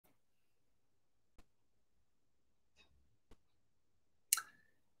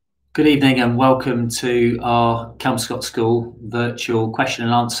Good evening and welcome to our Kelmscott School virtual question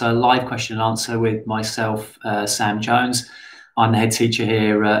and answer, live question and answer with myself, Sam Jones. I'm the head teacher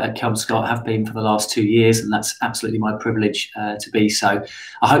here at Kelmscott, have been for the last 2 years, and that's absolutely my privilege to be so.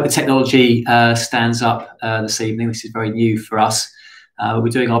 I hope the technology stands up this evening. This is very new for us. We're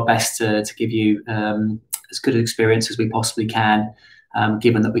doing our best to give you as good an experience as we possibly can,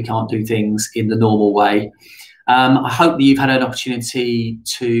 given that we can't do things in the normal way. I hope that you've had an opportunity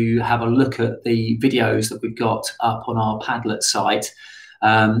to have a look at the videos that we've got up on our Padlet site.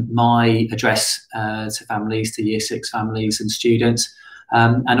 My address to families, to Year 6 families and students,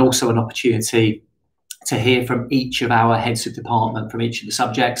 and also an opportunity to hear from each of our heads of department from each of the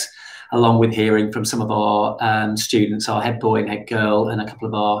subjects, along with hearing from some of our students, our head boy and head girl, and a couple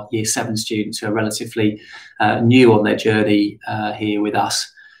of our Year 7 students who are relatively new on their journey here with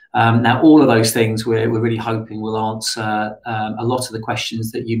us. Now, all of those things we're really hoping will answer a lot of the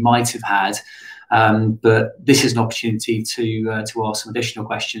questions that you might have had, but this is an opportunity to ask some additional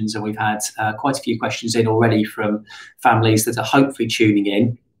questions, and we've had quite a few questions in already from families that are hopefully tuning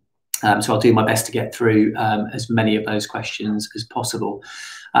in. So I'll do my best to get through as many of those questions as possible.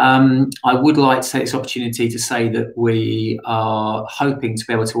 I would like to take this opportunity to say that we are hoping to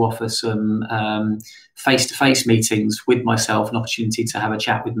be able to offer some face-to-face meetings with myself, an opportunity to have a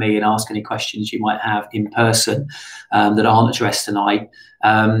chat with me and ask any questions you might have in person that aren't addressed tonight.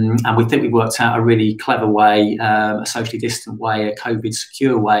 And we think we've worked out a really clever way, a socially distant way, a COVID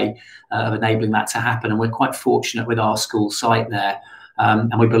secure way of enabling that to happen. And we're quite fortunate with our school site there.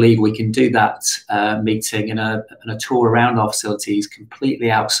 And we believe we can do that meeting and a tour around our facilities completely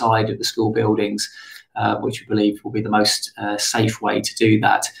outside of the school buildings, which we believe will be the most safe way to do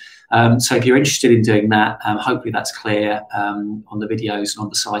that. So if you're interested in doing that, hopefully that's clear on the videos and on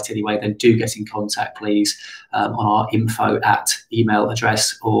the site anyway, then do get in contact, please, on our info@ email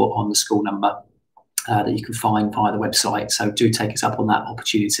address or on the school number that you can find via the website. So do take us up on that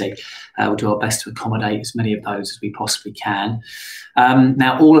opportunity. We'll do our best to accommodate as many of those as we possibly can.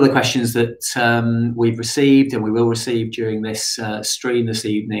 Now, all of the questions that we've received and we will receive during this stream this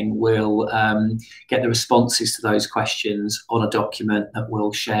evening, we'll get the responses to those questions on a document that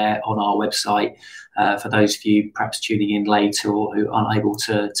we'll share on our website for those of you perhaps tuning in late or who aren't able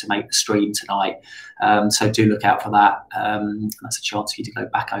to make the stream tonight. So do look out for that. That's a chance for you to go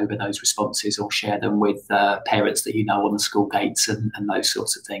back over those responses or share them with parents that you know on the school gates and those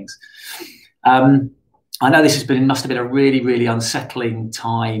sorts of things. I know this must have been a really, really unsettling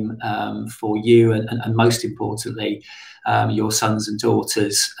time for you and most importantly, your sons and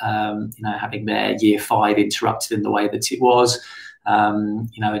daughters, having their Year 5 interrupted in the way that it was. In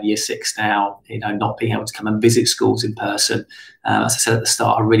Year 6 now, not being able to come and visit schools in person. As I said at the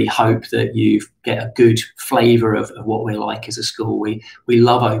start, I really hope that you get a good flavour of what we're like as a school. We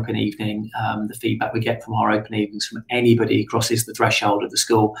love open evening. The feedback we get from our open evenings from anybody who crosses the threshold of the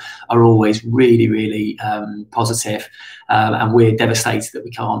school are always really, really positive. And we're devastated that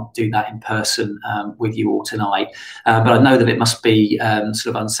we can't do that in person with you all tonight. But I know that it must be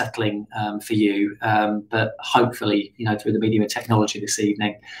sort of unsettling for you. But hopefully, through the medium of technology this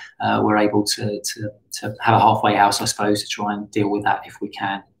evening, we're able to have a halfway house, I suppose, to try and deal with that if we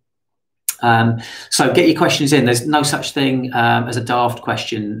can. So get your questions in. There's no such thing as a daft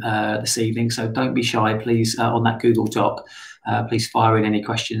question this evening, so don't be shy, please, on that Google Doc. Please fire in any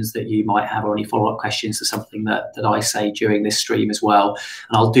questions that you might have or any follow-up questions to something that I say during this stream as well.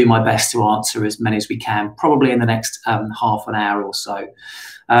 And I'll do my best to answer as many as we can, probably in the next half an hour or so.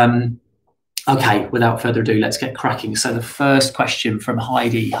 Okay, without further ado, let's get cracking. So the first question from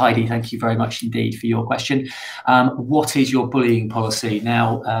Heidi. Heidi, thank you very much indeed for your question. What is your bullying policy?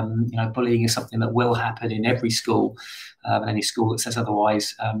 Now, bullying is something that will happen in every school. Any school that says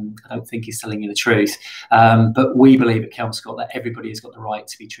otherwise, I don't think is telling you the truth. But we believe at Kelmscott that everybody has got the right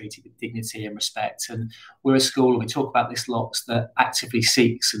to be treated with dignity and respect. And we're a school, and we talk about this lots, that actively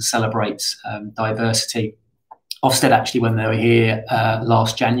seeks and celebrates diversity. Ofsted, actually, when they were here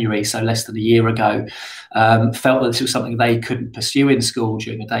last January, so less than a year ago, felt that this was something they couldn't pursue in school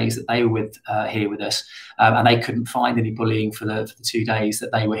during the days that they were here with us, and they couldn't find any bullying for the 2 days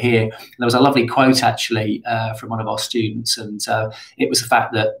that they were here. And there was a lovely quote, actually, from one of our students, and it was the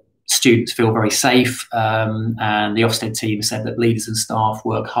fact that students feel very safe, and the Ofsted team said that leaders and staff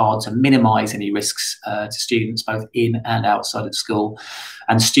work hard to minimise any risks to students both in and outside of school.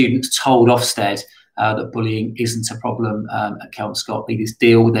 And students told Ofsted that bullying isn't a problem at Kelmscott. Leaders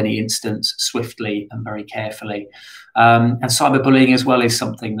deal with any instance swiftly and very carefully. And cyberbullying as well is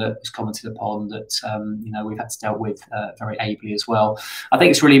something that is commented upon that we've had to deal with very ably as well. I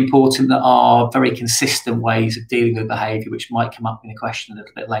think it's really important that our very consistent ways of dealing with behaviour, which might come up in a question a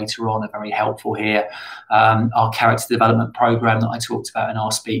little bit later on, are very helpful here. Our character development programme that I talked about in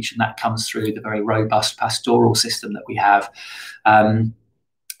our speech, and that comes through the very robust pastoral system that we have.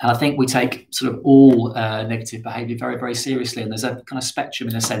 And I think we take sort of all negative behaviour very, very seriously. And there's a kind of spectrum,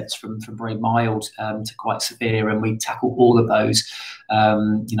 in a sense, from very mild to quite severe. And we tackle all of those,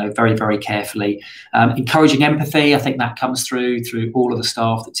 very, very carefully. Encouraging empathy, I think that comes through all of the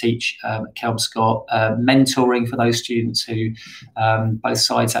staff that teach at Kelmscott. Mentoring for those students who, both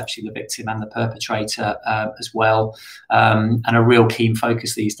sides, actually the victim and the perpetrator as well. And a real keen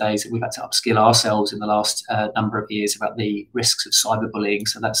focus these days that we've had to upskill ourselves in the last number of years about the risks of cyberbullying.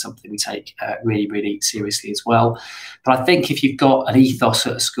 So that's something we take really, really seriously as well. But I think if you've got an ethos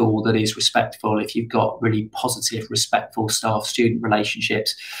at a school that is respectful, if you've got really positive, respectful staff-student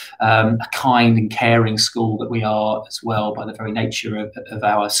relationships, a kind and caring school that we are as well by the very nature of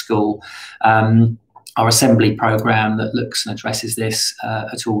our school, our assembly programme that looks and addresses this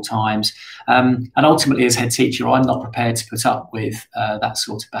at all times. And ultimately, as head teacher, I'm not prepared to put up with that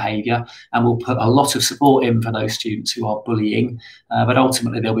sort of behaviour, and we'll put a lot of support in for those students who are bullying, but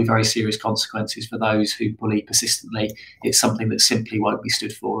ultimately there'll be very serious consequences for those who bully persistently. It's something that simply won't be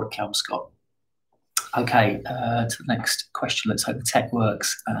stood for at Kelmscott. Okay, to the next question. Let's hope the tech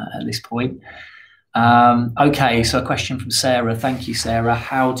works at this point. Okay, so a question from Sarah. Thank you, Sarah.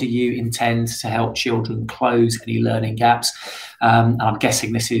 How do you intend to help children close any learning gaps? And I'm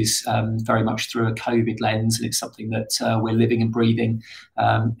guessing this is very much through a COVID lens, and it's something that we're living and breathing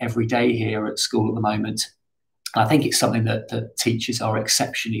every day here at school at the moment. I think it's something that teachers are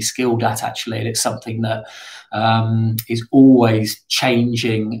exceptionally skilled at, actually, and it's something that is always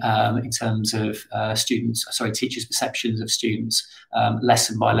changing in terms of teachers' perceptions of students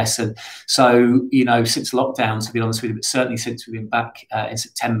lesson by lesson. So, since lockdown, to be honest with you, but certainly since we've been back in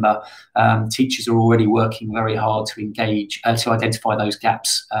September, teachers are already working very hard to engage, to identify those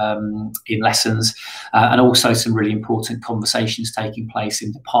gaps in lessons, and also some really important conversations taking place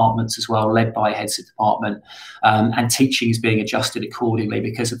in departments as well, led by heads of department. And teaching is being adjusted accordingly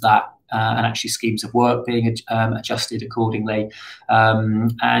because of that, and actually schemes of work being adjusted accordingly.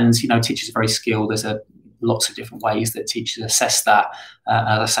 And teachers are very skilled. There's lots of different ways that teachers assess that.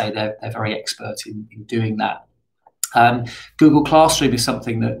 As I say, they're very expert in doing that. Google Classroom is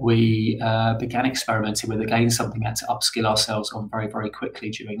something that we began experimenting with, again, something we had to upskill ourselves on very, very quickly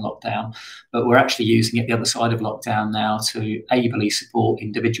during lockdown. But we're actually using it the other side of lockdown now to ably support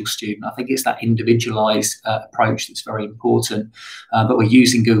individual students. I think it's that individualised approach that's very important. But we're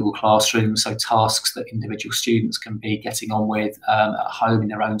using Google Classroom, so tasks that individual students can be getting on with at home in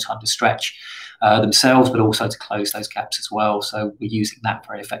their own time to stretch themselves, but also to close those gaps as well. So we're using that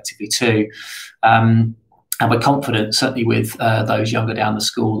very effectively too. And we're confident, certainly with those younger down the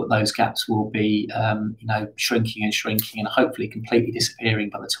school, that those gaps will be, shrinking and shrinking, and hopefully completely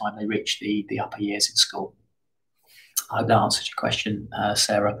disappearing by the time they reach the upper years in school. I hope that answered your question,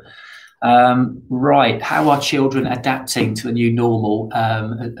 Sarah. Right, how are children adapting to the new normal,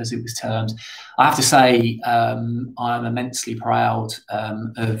 as it was termed? I have to say, I'm immensely proud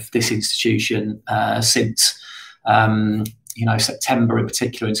of this institution since September in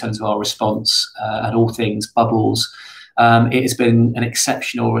particular, in terms of our response and all things bubbles. It has been an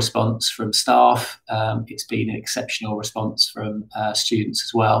exceptional response from staff. It's been an exceptional response from students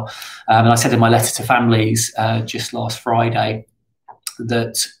as well. And I said in my letter to families just last Friday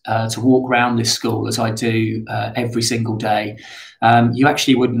that to walk around this school as I do every single day, you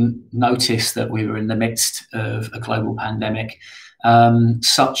actually wouldn't notice that we were in the midst of a global pandemic.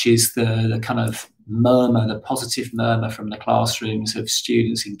 Such is the kind of murmur, the positive murmur from the classrooms of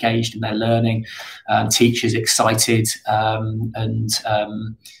students engaged in their learning, teachers excited and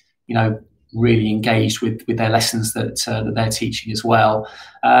really engaged with their lessons that they're teaching as well.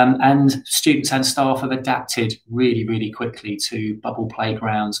 And students and staff have adapted really, really quickly to bubble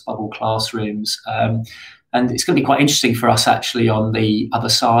playgrounds, bubble classrooms. And it's going to be quite interesting for us actually on the other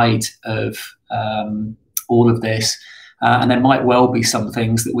side of all of this. And there might well be some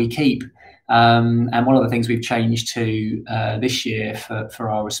things that we keep. And one of the things we've changed to this year for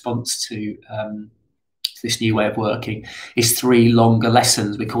our response to this new way of working is 3 longer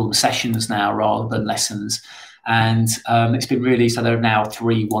lessons. We call them sessions now rather than lessons. And it's been really, so there are now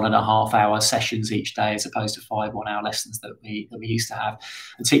 3 1.5-hour sessions each day as opposed to 5 1-hour lessons that we used to have.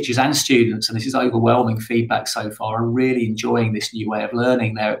 And teachers and students, and this is overwhelming feedback so far, are really enjoying this new way of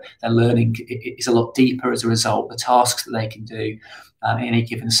learning. Their learning is a lot deeper as a result. The tasks that they can do in any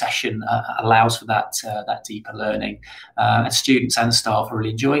given session allows for that deeper learning, and students and staff are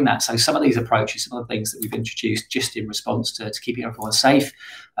really enjoying that. So some of these approaches, some of the things that we've introduced just in response to keeping everyone safe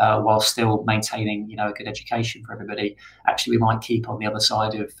while still maintaining a good education for everybody, actually we might keep on the other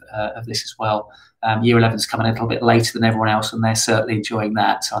side of this as well. Year 11's coming a little bit later than everyone else, and they're certainly enjoying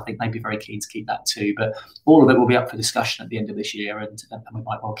that. So I think they'd be very keen to keep that too. But all of it will be up for discussion at the end of this year, and we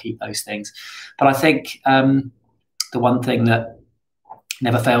might well keep those things. But I think the one thing that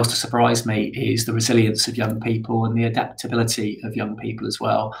never fails to surprise me is the resilience of young people and the adaptability of young people as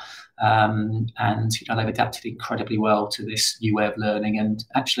well. And they've adapted incredibly well to this new way of learning, and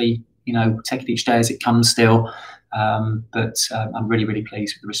actually take it each day as it comes still. But I'm really, really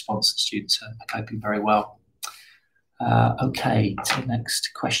pleased with the response. The students are coping very well. Okay, to the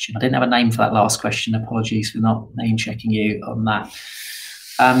next question. I didn't have a name for that last question. Apologies for not name checking you on that.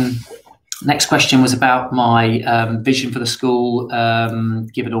 Next question was about my vision for the school,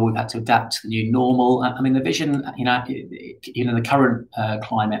 given all we've had to adapt to the new normal. I mean, the vision, the current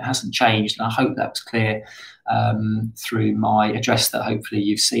climate hasn't changed, and I hope that was clear through my address that hopefully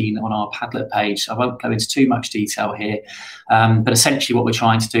you've seen on our Padlet page. So I won't go into too much detail here, but essentially what we're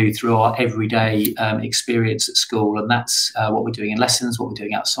trying to do through our everyday experience at school, and that's what we're doing in lessons, what we're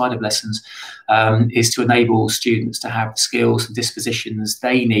doing outside of lessons, is to enable students to have the skills and dispositions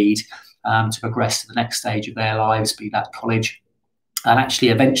they need to progress to the next stage of their lives, be that college. And actually,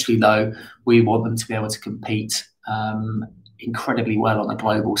 eventually, though, we want them to be able to compete incredibly well on the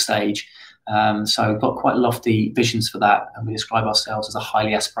global stage. So we've got quite lofty visions for that, and we describe ourselves as a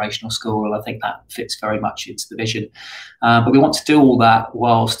highly aspirational school, and I think that fits very much into the vision. But we want to do all that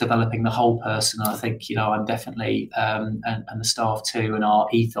whilst developing the whole person. And I think, I'm definitely, and the staff too, and our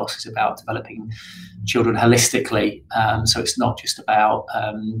ethos is about developing children holistically. So it's not just about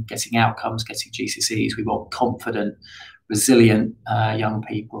getting outcomes, getting GCSEs. We want confident, resilient young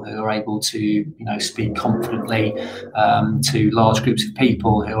people who are able to speak confidently to large groups of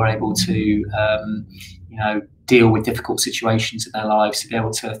people, who are able to deal with difficult situations in their lives, to be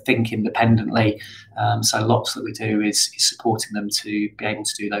able to think independently. So lots that we do is supporting them to be able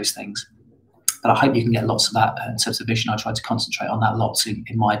to do those things. But I hope you can get lots of that in terms of vision. I tried to concentrate on that lots in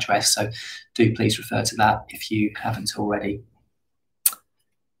my address, so do please refer to that if you haven't already.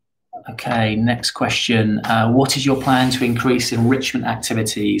 Okay, next question. What is your plan to increase enrichment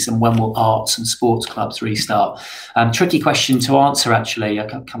activities, and when will arts and sports clubs restart? Tricky question to answer, actually. I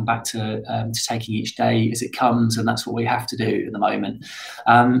can come back to taking each day as it comes, and that's what we have to do at the moment.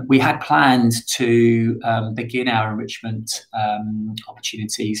 We had planned to begin our enrichment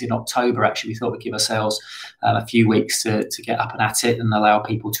opportunities in October, actually. We thought we'd give ourselves a few weeks to get up and at it and allow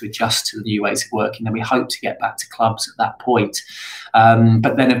people to adjust to the new ways of working. And we hope to get back to clubs at that point.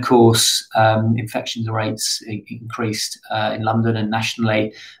 But then, of course, infection rates increased in London and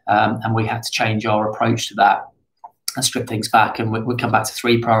nationally, and we had to change our approach to that and strip things back. And we'll come back to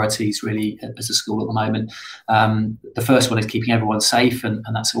 3 priorities really as a school at the moment. The first one is keeping everyone safe, and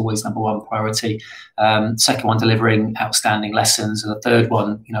that's always #1 priority. Second one, delivering outstanding lessons, and the third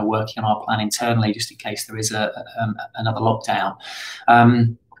one, working on our plan internally just in case there is another lockdown.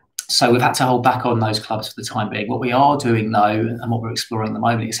 So we've had to hold back on those clubs for the time being. What we are doing, though, and what we're exploring at the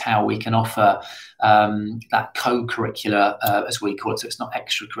moment, is how we can offer that co-curricular, as we call it. So it's not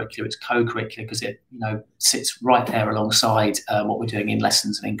extracurricular, it's co-curricular, because it sits right there alongside what we're doing in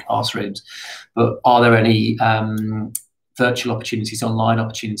lessons and in classrooms. But are there any virtual opportunities, online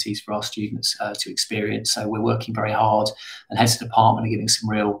opportunities for our students to experience? So we're working very hard, and heads of department are giving some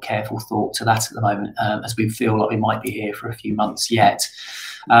real careful thought to that at the moment, as we feel like we might be here for a few months yet.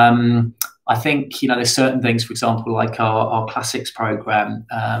 I think there's certain things, for example, like our classics program,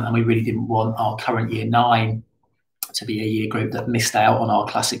 and we really didn't want our current year 9 to be a year group that missed out on our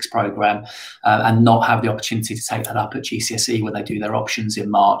classics program and not have the opportunity to take that up at GCSE when they do their options in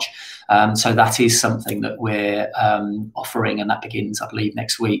March. So that is something that we're offering, and that begins, I believe,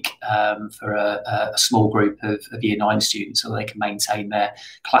 next week for a small group of year 9 students, so they can maintain their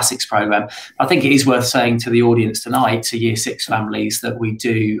classics program. I think it is worth saying to the audience tonight, to year 6 families, that we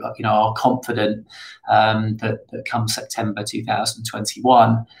do, are confident that come September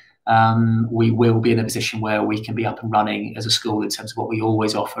 2021, we will be in a position where we can be up and running as a school in terms of what we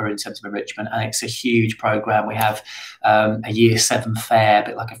always offer in terms of enrichment. And it's a huge program. We have a year 7 fair, a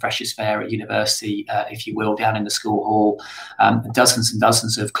bit like a freshers fair at university, if you will, down in the school hall, dozens and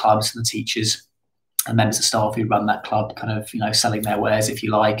dozens of clubs and teachers and members of staff who run that club kind of, selling their wares, if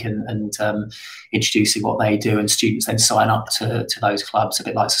you like, and introducing what they do, and students then sign up to those clubs, a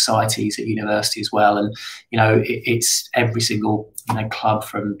bit like societies at university as well. And it's every single club,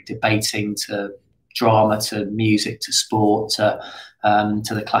 from debating to drama to music to sport to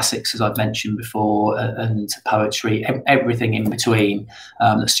the classics, as I've mentioned before, and to poetry, everything in between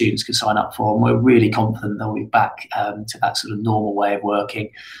that students can sign up for. And we're really confident they'll be back to that sort of normal way of working.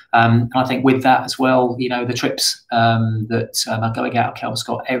 And I think with that as well, the trips that are going out of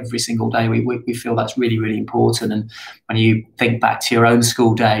Kelmscott every single day, we feel that's really, really important. And when you think back to your own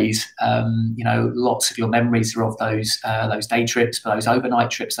school days, lots of your memories are of those day trips, but those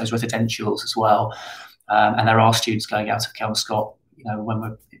overnight trips, those residentials as well. And there are students going out of Kelmscott, when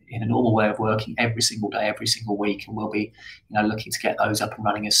we're in a normal way of working every single day, every single week, and we'll be, looking to get those up and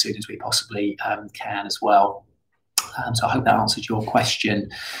running as soon as we possibly can as well. So I hope that answered your question.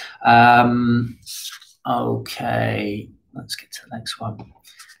 Okay, let's get to the next one.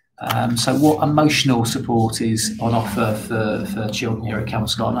 So what emotional support is on offer for children here at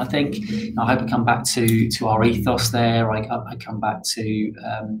Kelmscott? And I think, I hope I come back to our ethos there. I come back to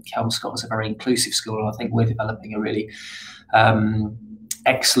Kelmscott as a very inclusive school, and I think we're developing a really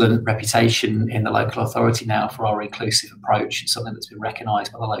excellent reputation in the local authority now for our inclusive approach. It's something that's been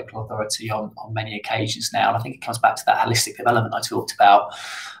recognised by the local authority on many occasions now. And I think it comes back to that holistic development I talked about,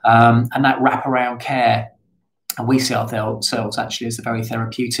 and that wraparound care. And we see ourselves actually as a very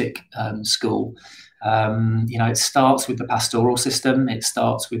therapeutic school. It starts with the pastoral system. It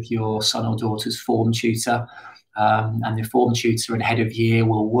starts with your son or daughter's form tutor. And the form tutor and head of year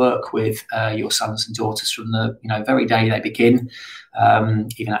will work with your sons and daughters from the very day they begin,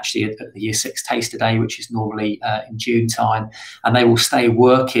 even actually at the Year 6 Taster Day, which is normally in June time, and they will stay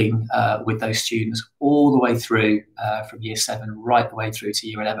working with those students all the way through from Year 7 right the way through to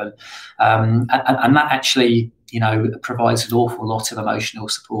Year 11, and that actually provides an awful lot of emotional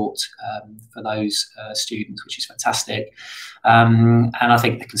support for those students, which is fantastic. And I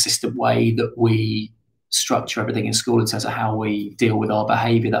think the consistent way that we structure everything in school in terms of how we deal with our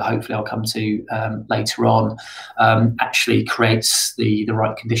behaviour, that hopefully I'll come to later on, actually creates the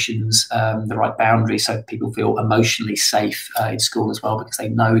right conditions, the right boundaries, so people feel emotionally safe in school as well, because they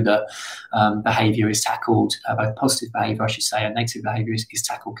know that behaviour is tackled, both positive behaviour, I should say, and negative behaviour is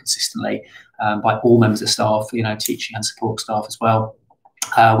tackled consistently by all members of staff, teaching and support staff as well.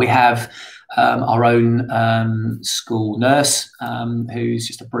 We have our own school nurse, who's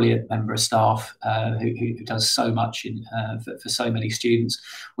just a brilliant member of staff, who does so much for so many students.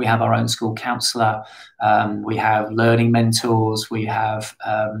 We have our own school counsellor. We have learning mentors. We have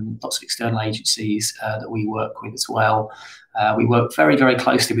lots of external agencies that we work with as well. We work very, very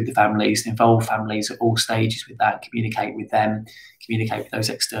closely with the families, involve families at all stages with that, communicate with them, communicate with those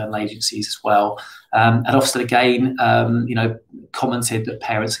external agencies as well. And Ofsted again, commented that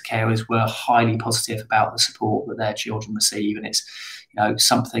parents and carers were highly positive about the support that their children receive, and it's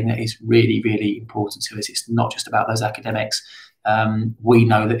something that is really, really important to us. It's not just about those academics. We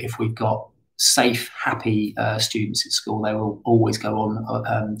know that if we've got safe, happy students at school, they will always go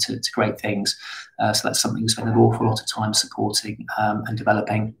on to great things. So that's something we spend an awful lot of time supporting and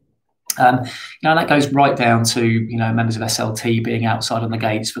developing. And that goes right down to members of SLT being outside on the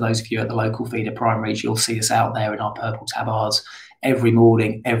gates. For those of you at the local feeder primaries, you'll see us out there in our purple tabards every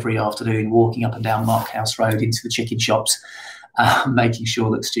morning, every afternoon, walking up and down Markhouse Road into the chicken shops, making sure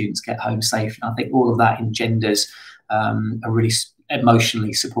that students get home safe. And I think all of that engenders a really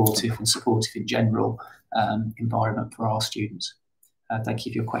emotionally supportive and supportive in general environment for our students. Thank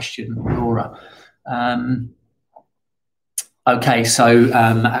you for your question, Laura. Okay,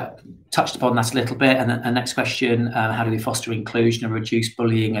 so touched upon that a little bit, and the next question, how do we foster inclusion and reduce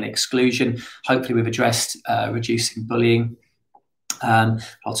bullying and exclusion? Hopefully we've addressed reducing bullying.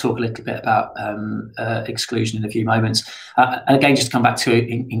 I'll talk a little bit about exclusion in a few moments. And again, just to come back to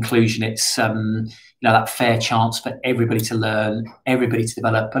inclusion, it's that fair chance for everybody to learn, everybody to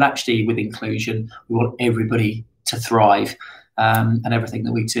develop, but actually with inclusion, we want everybody to thrive, and everything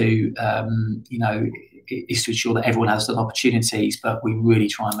that we do, is to ensure that everyone has the opportunities, but we really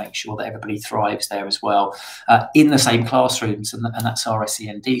try and make sure that everybody thrives there as well, in the same classrooms, and that's our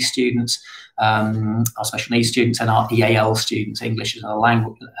SEND students, our special needs students, and our EAL students, English as a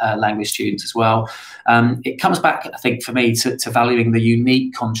language students as well. It comes back, I think, for me to valuing the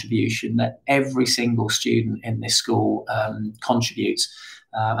unique contribution that every single student in this school contributes.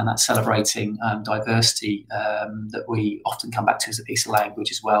 And that's celebrating diversity that we often come back to as a piece of language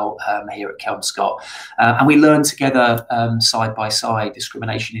as well here at Kelmscott. And we learn together side by side.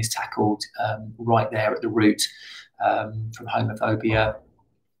 Discrimination is tackled right there at the root, from homophobia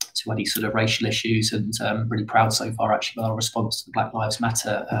to any sort of racial issues, and really proud so far actually of our response to the Black Lives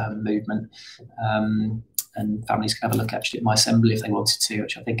Matter movement. And families can have a look actually at my assembly if they wanted to,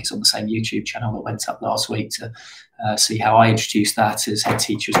 which I think is on the same YouTube channel that went up last week, to see how I introduced that as head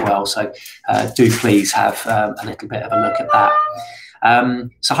teacher as well. So do please have a little bit of a look at that.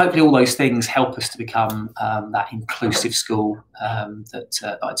 So hopefully all those things help us to become that inclusive school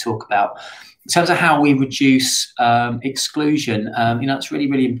that I talk about. In terms of how we reduce exclusion, it's really,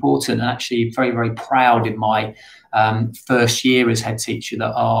 really important, and actually very, very proud in my first year as head teacher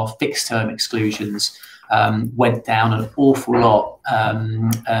that our fixed term exclusions went down an awful lot,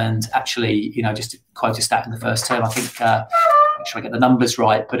 and actually, just to quote a stat in the first term, I think, make sure I get the numbers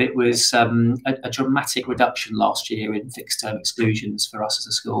right, but it was a dramatic reduction last year in fixed term exclusions for us as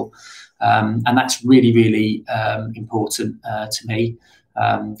a school, and that's really, really important to me.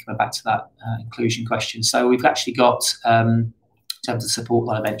 Coming back to that inclusion question, so we've actually got in terms of support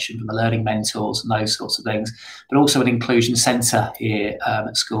that I mentioned from the learning mentors and those sorts of things, but also an inclusion centre here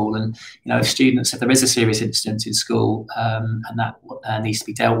at school. And if students, if there is a serious incident in school and that needs to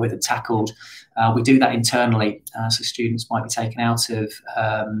be dealt with and tackled, we do that internally. So students might be taken out of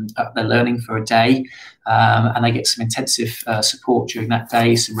their learning for a day, and they get some intensive support during that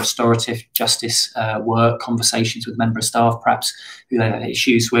day, some restorative justice work, conversations with a member of staff perhaps who they have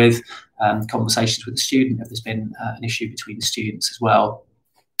issues with, conversations with the student if there's been an issue between the students as well.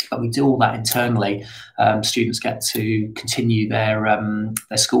 But we do all that internally. Students get to continue their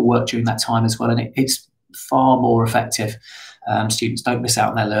schoolwork during that time as well, and it's far more effective. Students don't miss out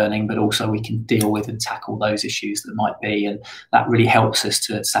on their learning, but also we can deal with and tackle those issues that might be, and that really helps us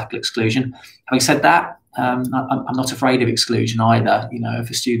to tackle exclusion. Having said that, I'm not afraid of exclusion either.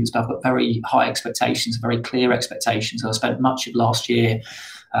 For students, I've got very high expectations, very clear expectations. I spent much of last year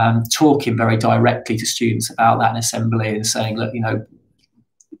talking very directly to students about that in assembly and saying, look,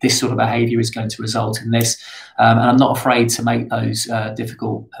 this sort of behaviour is going to result in this, and I'm not afraid to make those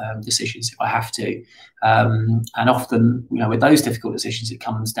difficult decisions if I have to. And often, with those difficult decisions, it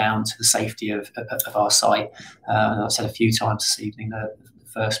comes down to the safety of our site. And I've said a few times this evening that the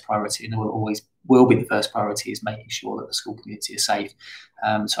first priority, and always will be the first priority, is making sure that the school community is safe.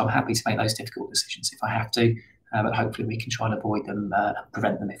 So I'm happy to make those difficult decisions if I have to, but hopefully we can try and avoid them,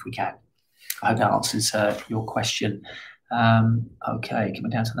 prevent them if we can. I hope that answers your question. Okay, coming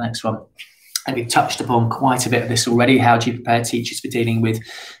down to the next one. And we've touched upon quite a bit of this already. How do you prepare teachers for dealing with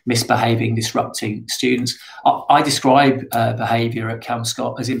misbehaving, disrupting students? I describe behaviour at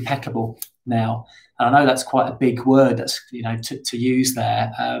Kelmscott as impeccable now. And I know that's quite a big word that's to use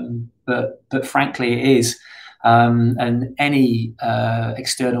there, but frankly it is. And any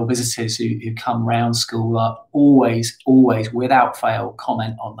external visitors who come round school are always, without fail,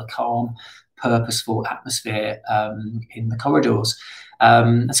 comment on the calm, purposeful atmosphere in the corridors.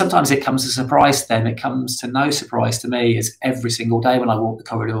 And sometimes it comes as a surprise to them. It comes to no surprise to me, as every single day when I walk the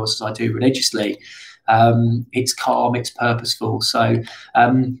corridors, as I do religiously, it's calm, it's purposeful. So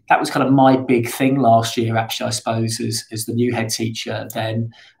that was kind of my big thing last year, actually, I suppose, as the new head teacher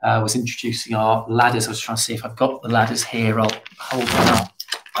then was introducing our ladders. I was trying to see if I've got the ladders here. I'll hold them up.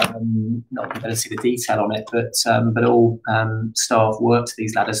 Not going to be able to see the detail on it, but all staff work to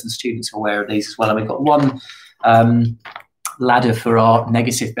these ladders, and students are aware of these as well. And we've got one ladder for our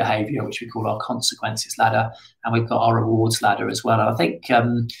negative behaviour, which we call our consequences ladder, and we've got our rewards ladder as well. And I think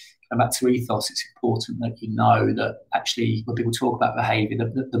going back to ethos, it's important that that actually when people talk about behaviour,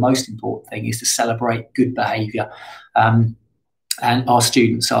 the most important thing is to celebrate good behaviour. And our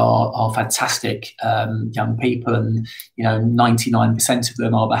students are fantastic young people, and 99% of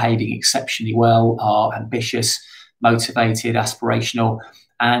them are behaving exceptionally well, are ambitious, motivated, aspirational,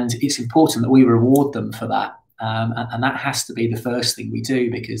 and it's important that we reward them for that. And that has to be the first thing we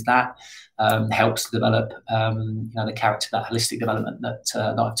do, because that helps to develop the character, that holistic development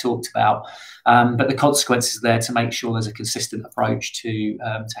that I've talked about. But the consequences are there to make sure there's a consistent approach to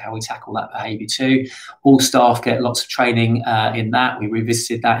how we tackle that behaviour too. All staff get lots of training in that. We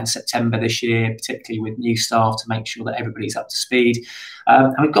revisited that in September this year, particularly with new staff, to make sure that everybody's up to speed.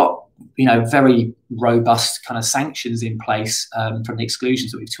 And we've got very robust kind of sanctions in place from the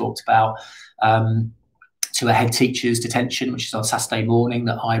exclusions that we've talked about. To a head teacher's detention, which is on Saturday morning,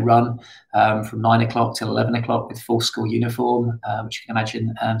 that I run from 9 o'clock till 11 o'clock with full school uniform, which you can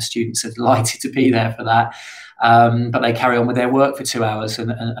imagine students are delighted to be there for that. but they carry on with their work for 2 hours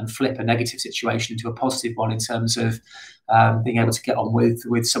and flip a negative situation into a positive one in terms of being able to get on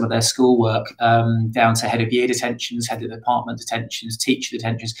with some of their schoolwork, down to head of year detentions, head of department detentions, teacher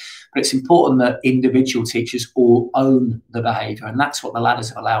detentions. But it's important that individual teachers all own the behaviour, and that's what the ladders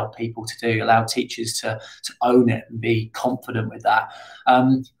have allowed people to do, allow teachers to own it and be confident with that.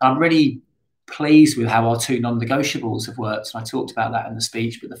 I'm really pleased with how our 2 non-negotiables have worked, and I talked about that in the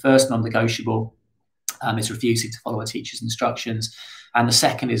speech. But the first non-negotiable is refusing to follow a teacher's instructions, and the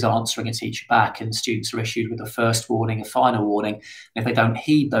second is answering a teacher back, and students are issued with a first warning, a final warning, and if they don't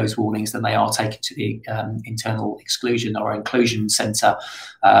heed those warnings, then they are taken to the internal exclusion or inclusion centre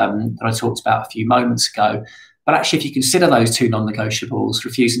that I talked about a few moments ago. But actually, if you consider those 2 non-negotiables,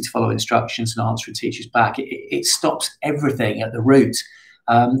 refusing to follow instructions and answering teachers back, it stops everything at the root.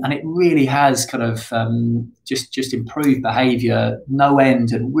 And it really has kind of just improved behaviour, no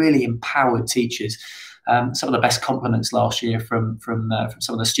end, and really empowered teachers. Some of the best compliments last year from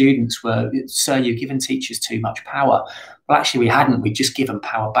some of the students were, "Sir, you've given teachers too much power." Well, actually, we hadn't. We'd just given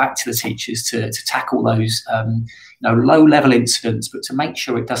power back to the teachers to tackle those low-level incidents, but to make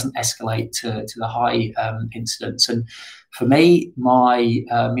sure it doesn't escalate to the high incidents. And for me,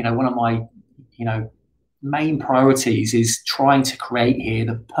 one of my main priorities is trying to create here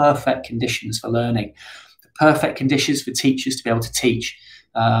the perfect conditions for learning, the perfect conditions for teachers to be able to teach,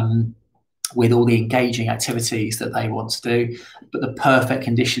 with all the engaging activities that they want to do, but the perfect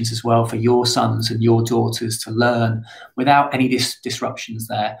conditions as well for your sons and your daughters to learn without any disruptions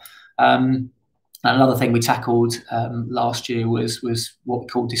there. And another thing we tackled last year was what we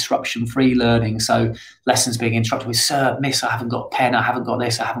call disruption-free learning. So lessons being interrupted with, "Sir, miss, I haven't got a pen, I haven't got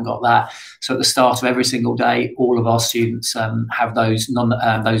this, I haven't got that." So at the start of every single day, all of our students have those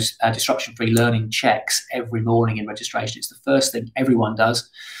disruption-free learning checks every morning in registration. It's the first thing everyone does.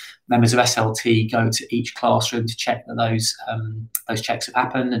 Members of SLT go to each classroom to check that those checks have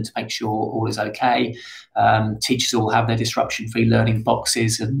happened and to make sure all is okay. Teachers all have their disruption-free learning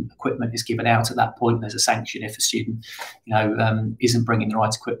boxes, and equipment is given out at that point. There's a sanction if a student, isn't bringing the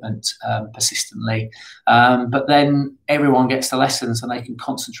right equipment persistently. But then everyone gets the lessons, and they can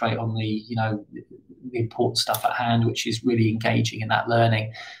concentrate on the important stuff at hand, which is really engaging in that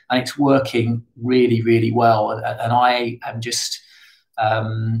learning, and it's working really, really well. And I am just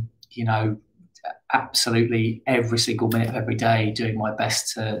absolutely every single minute of every day doing my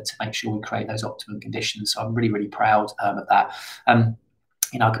best to make sure we create those optimum conditions. So I'm really, really proud of that.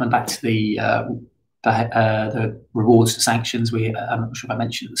 Coming back to the rewards to sanctions, I'm not sure if I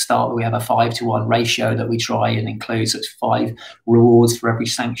mentioned at the start that we have a 5-to-1 ratio that we try and include. So it's 5 rewards for every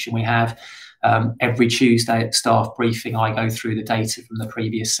sanction we have. Every Tuesday at staff briefing, I go through the data from the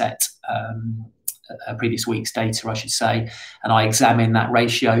previous previous week's data, I should say, and I examine that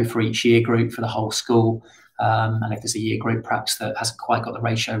ratio for each year group for the whole school. And if there's a year group perhaps that hasn't quite got the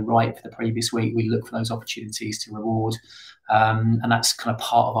ratio right for the previous week, we look for those opportunities to reward. And that's kind of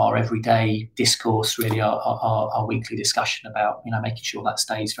part of our everyday discourse, really, our weekly discussion about making sure that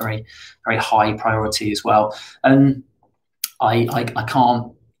stays very, very high priority as well. And I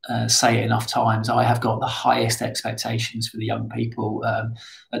can't say it enough times. I have got the highest expectations for the young people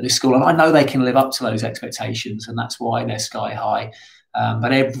at this school, and I know they can live up to those expectations, and that's why they're sky high.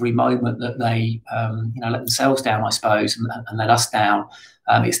 But every moment that they let themselves down, I suppose, and let us down,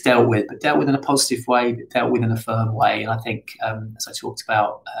 it's dealt with, but dealt with in a positive way, but dealt with in a firm way. And I think, as I talked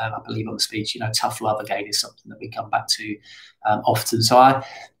about, I believe on the speech, tough love again is something that we come back to often. So I,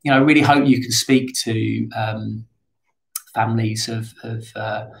 really hope you can speak to families of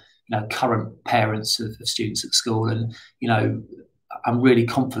current parents of students at school, and I'm really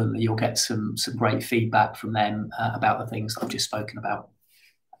confident that you'll get some great feedback from them about the things that I've just spoken about.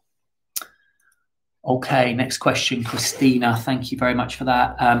 Okay, next question, Christina. Thank you very much for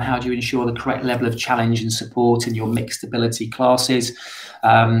that. How do you ensure the correct level of challenge and support in your mixed ability classes?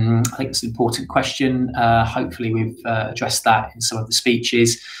 I think it's an important question. Hopefully we've addressed that in some of the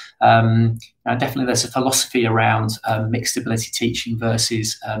speeches. Definitely there's a philosophy around mixed ability teaching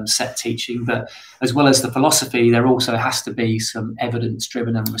versus set teaching, but as well as the philosophy, there also has to be some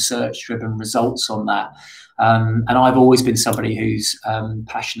evidence-driven and research-driven results on that. And I've always been somebody who's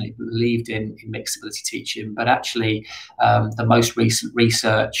passionately believed in mixed ability teaching, but actually the most recent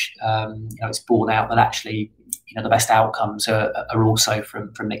research, it's borne out that actually the best outcomes are also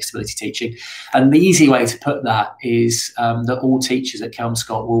from mixed ability teaching. And the easy way to put that is that all teachers at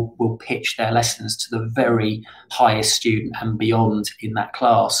Kelmscott will pitch their lessons to the very highest student and beyond in that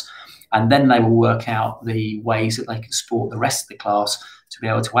class. And then they will work out the ways that they can support the rest of the class to be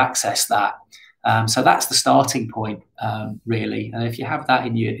able to access that. So that's the starting point, really. And if you have that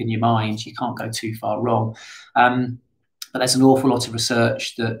in your mind, you can't go too far wrong. But there's an awful lot of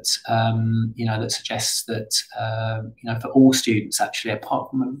research that that suggests that for all students, actually,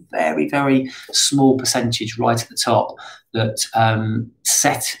 apart from a very, very small percentage right at the top, that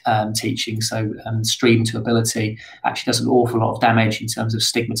set teaching, so stream to ability, actually does an awful lot of damage in terms of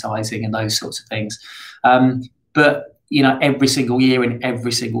stigmatizing and those sorts of things. But every single year in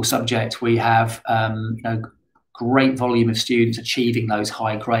every single subject, we have great volume of students achieving those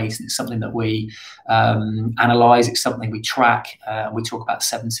high grades, and it's something that we analyse. It's something we track. We talk about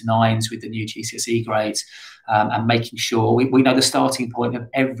 7s to 9s with the new GCSE grades, and making sure we know the starting point of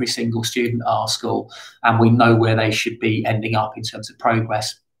every single student at our school, and we know where they should be ending up in terms of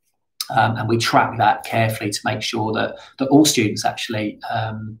progress. And we track that carefully to make sure that all students actually,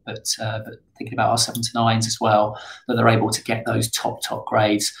 but thinking about our 7s to 9s as well, that they're able to get those top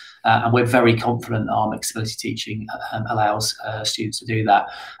grades. And we're very confident that our mixed ability teaching allows students to do that.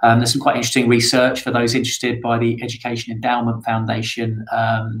 There's some quite interesting research for those interested by the Education Endowment Foundation,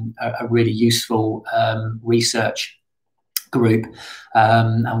 a really useful research group,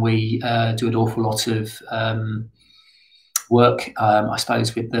 and we do an awful lot of work, I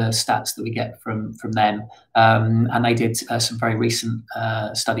suppose, with the stats that we get from them. And they did some very recent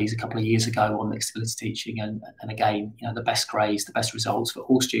studies a couple of years ago on mixed ability teaching, and again, the best grades, the best results for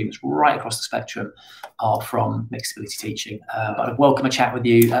all students right across the spectrum are from mixed ability teaching. But I'd welcome a chat with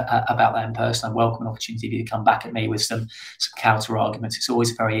you about that in person. I'd welcome an opportunity for you to come back at me with some counter arguments. It's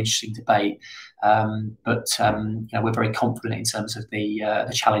always a very interesting debate. But we're very confident in terms of the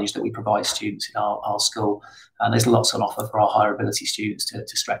challenge that we provide students in our school, and there's lots on offer for our higher ability students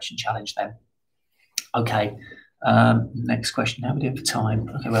to stretch and challenge them. Okay, next question. How are we doing for time?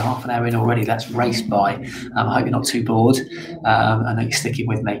 Okay, we're half an hour in already. That's raced by. I hope you're not too bored. I know you're sticking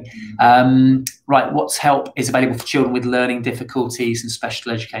with me. Right, what's help is available for children with learning difficulties and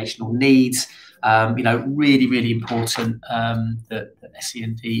special educational needs. Really, really important that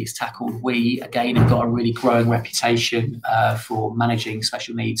SEND is tackled. We, again, have got a really growing reputation for managing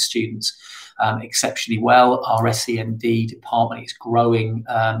special needs students exceptionally well. Our SEND department is growing,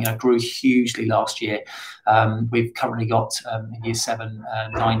 grew hugely last year. We've currently got in year 7,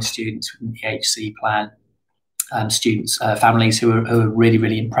 9 students within the HC plan. Families who are really,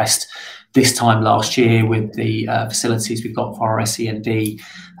 really impressed this time last year with the facilities we've got for our SEND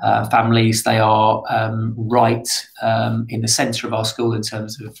families. They are right in the centre of our school in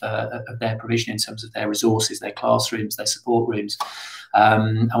terms of their provision, in terms of their resources, their classrooms, their support rooms.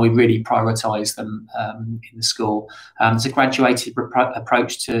 And we really prioritise them in the school. It's a graduated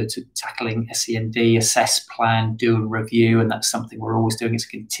approach to tackling SEND, assess, plan, do and review, and that's something we're always doing. It's a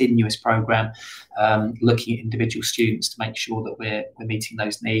continuous programme, looking at individual students to make sure that we're meeting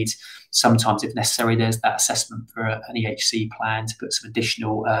those needs. Sometimes, if necessary, there's that assessment for an EHC plan to put some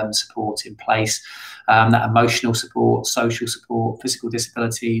additional support in place. That emotional support, social support, physical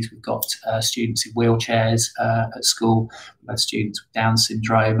disabilities. We've got students in wheelchairs at school. We've got students with Down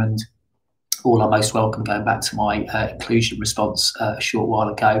syndrome, and all are most welcome, going back to my inclusion response a short while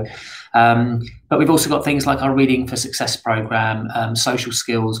ago. But we've also got things like our Reading for Success programme, social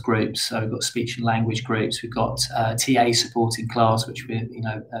skills groups. So we've got speech and language groups. We've got TA support in class, which we're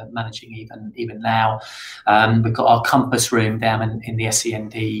managing even now. We've got our Compass room down in the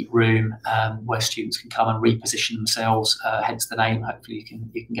SEND room, where students can come and reposition themselves. Hence the name. Hopefully you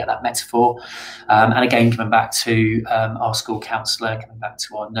can get that metaphor. And again, coming back to our school counsellor, coming back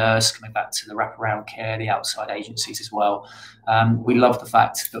to our nurse, coming back to the wraparound care, the outside agencies as well. We love the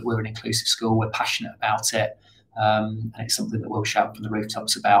fact that we're an inclusive school. We're passionate about it, and it's something that we'll shout from the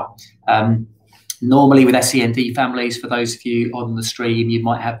rooftops about. Normally with SEND families, for those of you on the stream, you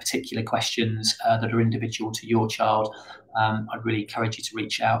might have particular questions that are individual to your child. I'd really encourage you to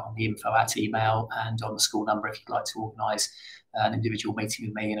reach out on the info@email and on the school number if you'd like to organise an individual meeting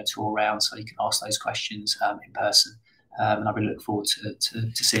with me and a tour around, so you can ask those questions in person. And I really look forward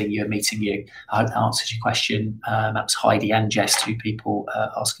to seeing you and meeting you. I hope that answers your question. That was Heidi and Jess, 2 people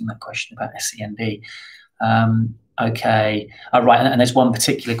asking that question about SEND. Okay, right, and there's one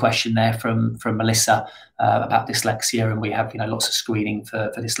particular question there from Melissa about dyslexia, and we have lots of screening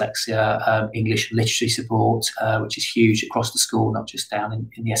for dyslexia, English and literacy support, which is huge across the school, not just down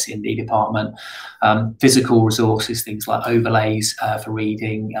in the SEND department. Physical resources, things like overlays for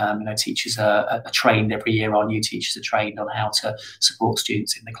reading. Teachers are trained every year. Our new teachers are trained on how to support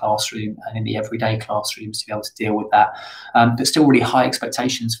students in the classroom and in the everyday classrooms to be able to deal with that. But still really high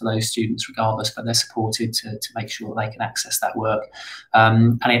expectations for those students regardless, but they're supported to make sure that they can access that work.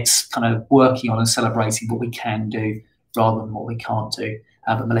 And it's kind of working on and celebrating what we can do rather than what we can't do.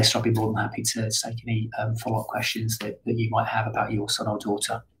 But Melissa, I'll be more than happy to take any follow-up questions that you might have about your son or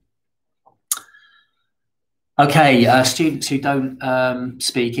daughter. Okay, students who don't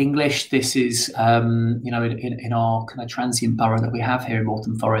speak English, this is, you know, in our kind of transient borough that we have here in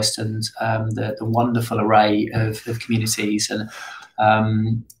Waltham Forest, and the wonderful array of communities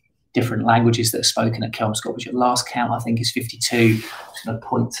and different languages that are spoken at Kelmscott, which at last count I think is 52. I'm just going to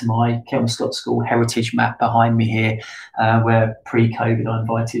point to my Kelmscott School heritage map behind me here, where pre-COVID I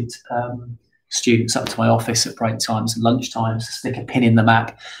invited students up to my office at break times and lunch times to stick a pin in the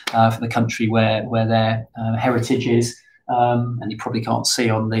map for the country where their heritage is. And you probably can't see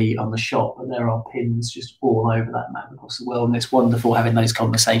on the shot, but there are pins just all over that map across the world. And it's wonderful having those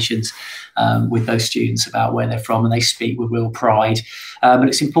conversations with those students about where they're from, and they speak with real pride. But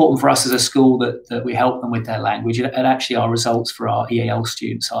it's important for us as a school that we help them with their language. And actually our results for our EAL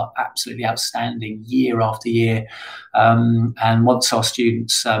students are absolutely outstanding year after year. And once our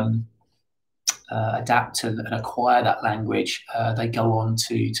students adapt and acquire that language, they go on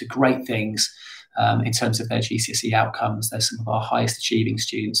to great things in terms of their GCSE outcomes. They're some of our highest achieving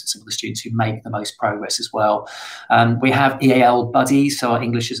students and some of the students who make the most progress as well. We have EAL buddies, so our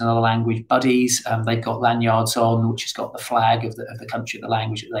English as another language buddies. They've got lanyards on, which has got the flag of the country, of the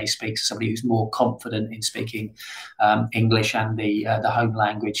language that they speak. So somebody who's more confident in speaking English and the home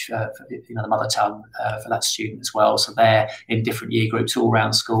language, you know, the mother tongue for that student as well. So they're in different year groups all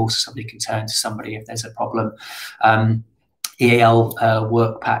around school, so somebody can turn to somebody if there's a problem. EAL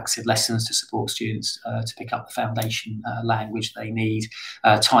work packs of lessons to support students to pick up the foundation language they need,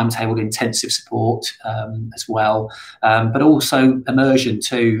 timetabled intensive support as well, but also immersion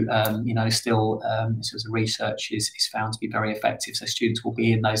too. You know, still as the research is found to be very effective. So students will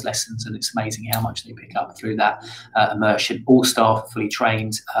be in those lessons, and it's amazing how much they pick up through that immersion. All staff are fully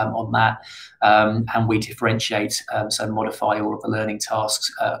trained on that. And we differentiate, so modify all of the learning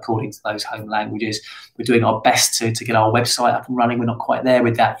tasks according to those home languages. We're doing our best to get our website up and running. We're not quite there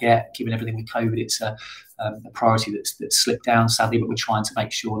with that yet. Given everything with COVID, it's a priority that's slipped down, sadly, but we're trying to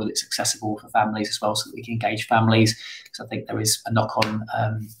make sure that it's accessible for families as well, so that we can engage families, because I think there is a knock-on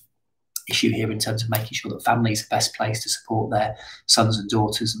issue here in terms of making sure that families are best placed to support their sons and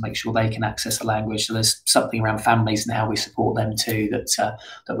daughters and make sure they can access the language. So there's something around families and how we support them too that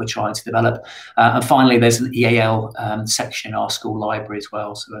we're trying to develop. And finally, there's an EAL section in our school library as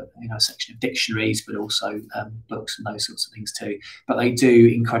well. So you know, a section of dictionaries, but also books and those sorts of things too. But they do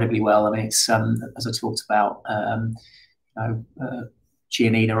incredibly well. I mean, it's as I talked about,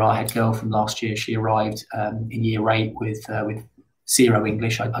 Giannina, our head girl from last year, she arrived in year 8 with zero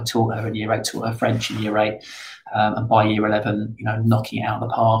English. I taught her in year 8, taught her French in year 8, and by year 11, you know, knocking it out of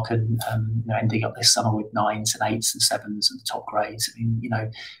the park, and you know, ending up this summer with 9s and 8s and 7s and the top grades. I mean, you know,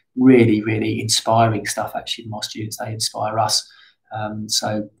 really, really inspiring stuff actually from our students. They inspire us.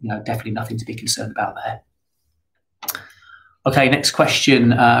 So, you know, definitely nothing to be concerned about there. Okay, next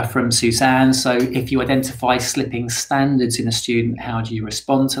question from Suzanne. So if you identify slipping standards in a student, how do you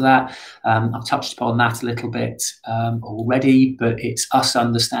respond to that? I've touched upon that a little bit already, but it's us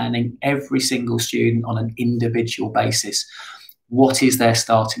understanding every single student on an individual basis. What is their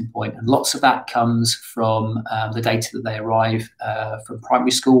starting point? And lots of that comes from the data that they arrive from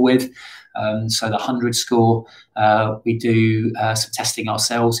primary school with. So the 100 score, we do some testing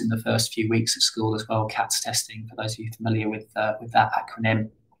ourselves in the first few weeks of school as well, CATS testing, for those of you familiar with that acronym.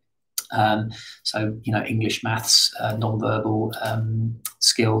 So, you know, English, maths, non-verbal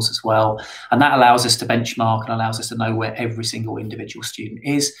skills as well. And that allows us to benchmark and allows us to know where every single individual student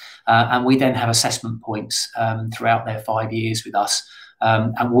is. And we then have assessment points throughout their 5 years with us.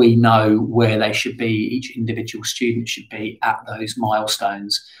 And we know where they should be, each individual student should be at those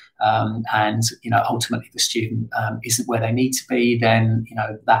milestones. And, you know, ultimately the student isn't where they need to be, then, you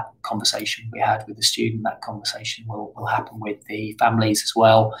know, that conversation we had with the student, that conversation will happen with the families as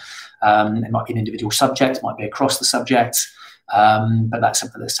well. It might be an individual subject, it might be across the subjects, but that's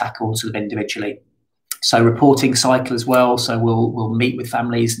something that's tackled sort of individually. So reporting cycle as well. So we'll meet with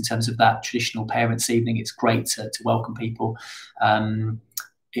families in terms of that traditional parents' evening. It's great to welcome people.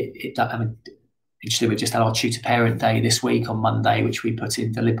 Interestingly, we've just had our tutor parent day this week on Monday, which we put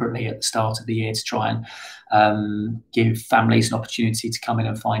in deliberately at the start of the year to try and give families an opportunity to come in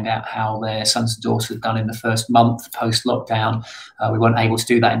and find out how their sons and daughters have done in the first month post-lockdown. We weren't able to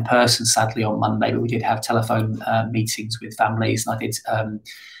do that in person, sadly, on Monday, but we did have telephone meetings with families, and I did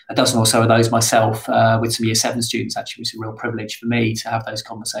a dozen or so of those myself with some Year 7 students. Actually, it was a real privilege for me to have those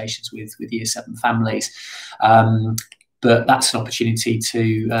conversations with Year 7 families. But that's an opportunity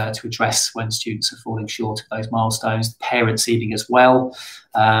to address when students are falling short of those milestones. Parents' evening as well.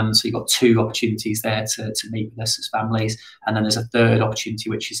 So you've got 2 opportunities there to meet with us as families. And then there's a third opportunity,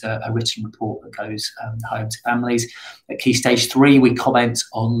 which is a written report that goes home to families. At Key Stage 3, we comment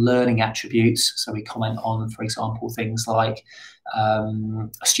on learning attributes. So we comment on, for example, things like a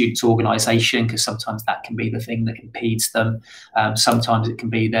student's organisation, because sometimes that can be the thing that impedes them. Sometimes it can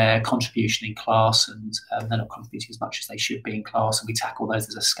be their contribution in class, and they're not contributing as much as they should be in class, and we tackle those.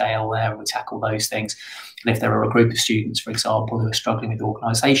 There's a scale there, and we tackle those things. And if there are a group of students, for example, who are struggling with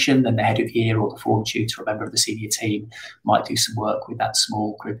organisation, then the head of year or the form tutor or a member of the senior team might do some work with that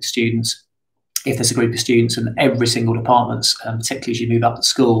small group of students. If there's a group of students in every single department, particularly as you move up to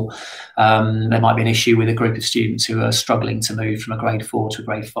school, there might be an issue with a group of students who are struggling to move from a grade 4 to a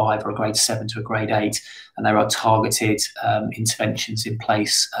grade 5 or a grade 7 to a grade 8, and there are targeted interventions in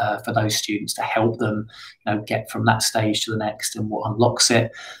place for those students to help them get from that stage to the next and what unlocks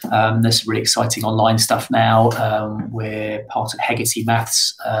it. There's some really exciting online stuff now. We're part of Headteacher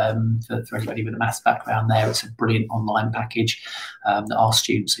Maths. For anybody with a maths background there, it's a brilliant online package that our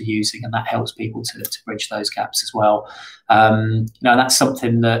students are using, and that helps people to bridge those gaps as well. That's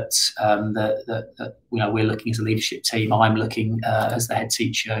something that we're looking as a leadership team. I'm looking as the head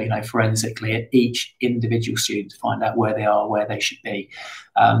teacher, forensically at each individual student to find out where they are, where they should be.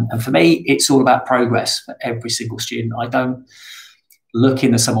 And for me, it's all about progress for every single student. I don't look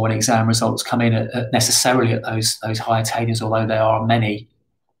in the summer when exam results come in necessarily at those high attainers, although there are many.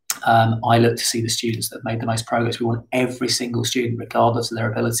 I look to see the students that have made the most progress. We want every single student, regardless of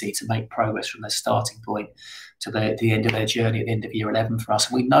their ability, to make progress from their starting point to the end of their journey at the end of year 11 for us.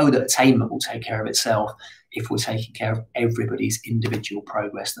 And we know that attainment will take care of itself if we're taking care of everybody's individual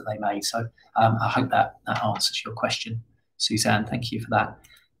progress that they made. So I hope that answers your question, Suzanne. Thank you for that.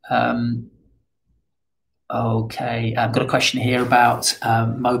 Okay, I've got a question here about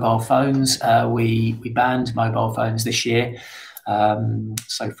mobile phones. We banned mobile phones this year.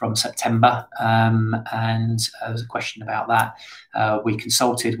 So from September, and there's a question about that. We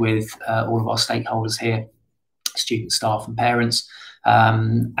consulted with all of our stakeholders here, students, staff and parents.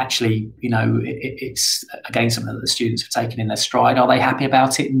 Actually, it's again something that the students have taken in their stride. Are they happy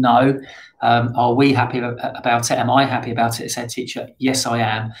about it? No. Are we happy about it? Am I happy about it as head teacher? Yes, I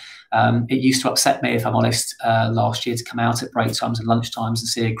am. It used to upset me, if I'm honest, last year to come out at break times and lunch times and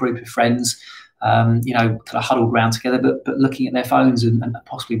see a group of friends kind of huddled around together, but looking at their phones and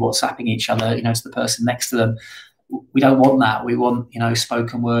possibly WhatsApping each other, to the person next to them. We don't want that. We want,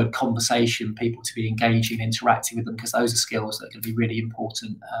 spoken word conversation, people to be engaging, interacting with them, because those are skills that are going to be really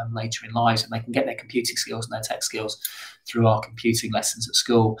important later in lives, and they can get their computing skills and their tech skills through our computing lessons at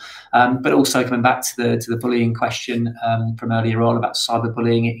school. But also coming back to the bullying question from earlier on about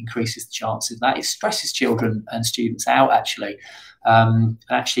cyberbullying, it increases the chances of that. It stresses children and students out, actually.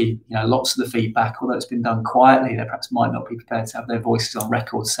 Lots of the feedback, although it's been done quietly, they perhaps might not be prepared to have their voices on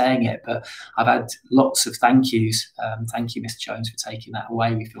record saying it, but I've had lots of thank yous. Thank you, Mr Jones, for taking that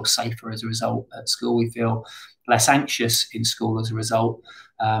away. We feel safer as a result at school. We feel less anxious in school as a result.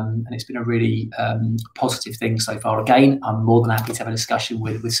 And it's been a really positive thing so far. Again, I'm more than happy to have a discussion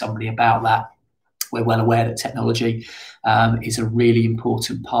with somebody about that. We're well aware that technology is a really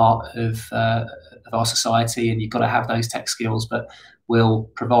important part of our society, and you've got to have those tech skills, but we'll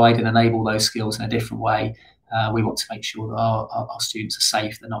provide and enable those skills in a different way. We want to make sure that our students are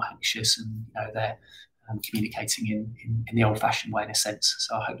safe, they're not anxious, and they're communicating in the old-fashioned way, in a sense.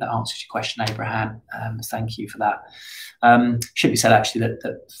 So I hope that answers your question, Abraham. Thank you for that. Should be said, actually,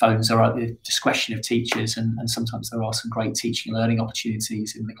 that phones are at the discretion of teachers, and sometimes there are some great teaching and learning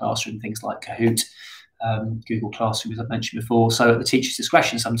opportunities in the classroom, things like Kahoot, Google Classroom, as I've mentioned before. So at the teacher's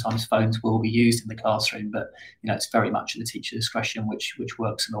discretion, sometimes phones will be used in the classroom, but it's very much at the teacher's discretion, which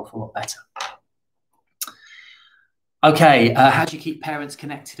works an awful lot better. Okay, how do you keep parents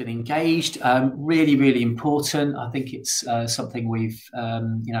connected and engaged? Really, really important. I think it's something we've,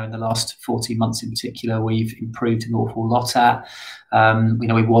 in the last 14 months in particular, we've improved an awful lot at. We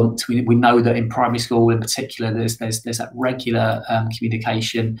know that in primary school in particular, there's that regular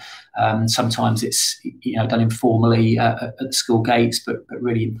communication. Sometimes it's done informally at the school gates, but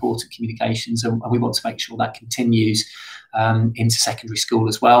really important communications, and we want to make sure that continues into secondary school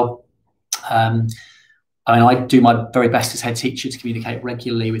as well. I do my very best as head teacher to communicate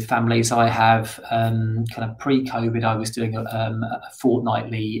regularly with families. I have kind of pre-COVID, I was doing a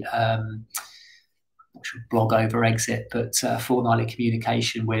fortnightly blog over exit, but fortnightly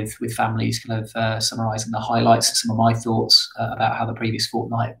communication with families, kind of summarising the highlights of some of my thoughts about how the previous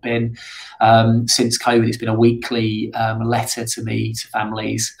fortnight had been. Since COVID, it's been a weekly letter to me, to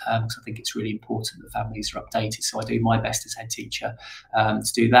families, because I think it's really important that families are updated. So I do my best as head teacher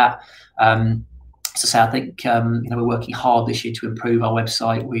to do that. as I say, I think we're working hard this year to improve our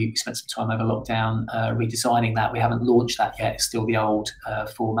website. We spent some time over lockdown redesigning that. We haven't launched that yet. It's still the old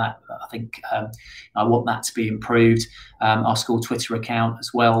format. I think I want that to be improved. Our school Twitter account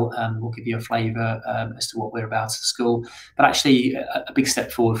as well will give you a flavour as to what we're about at school. But actually, a big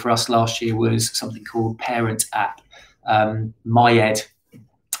step forward for us last year was something called Parent App. MyEd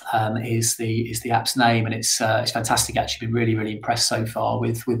is the app's name, and it's fantastic. Actually, been really impressed so far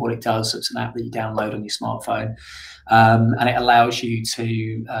with what it does. It's an app that you download on your smartphone, and it allows you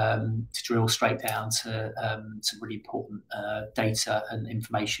to drill straight down to some really important data and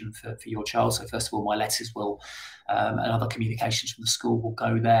information for your child. So first of all, my letters will and other communications from the school will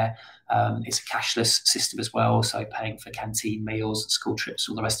go there. It's a cashless system as well, so paying for canteen meals, school trips,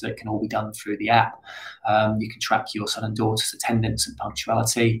 all the rest of it can all be done through the app. You can track your son and daughter's attendance and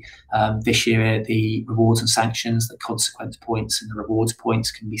punctuality. This year, the rewards and sanctions, the consequence points and the rewards points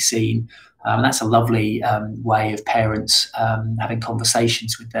can be seen. And that's a lovely way of parents having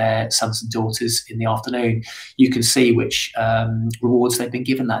conversations with their sons and daughters in the afternoon. You can see which rewards they've been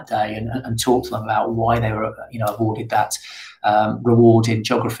given that day and talk to them about why they were awarded that reward in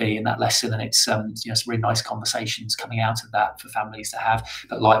geography in that lesson. And it's some really nice conversations coming out of that for families to have.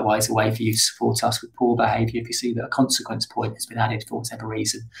 But likewise, a way for you to support us with poor behaviour if you see that a consequence point has been added for whatever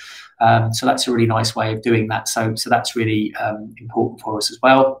reason. So that's a really nice way of doing that. So that's really important for us as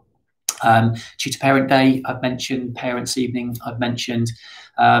well. Tutor Parent Day, I've mentioned. Parents' Evening, I've mentioned.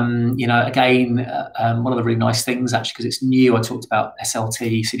 Again, one of the really nice things, actually, because it's new, I talked about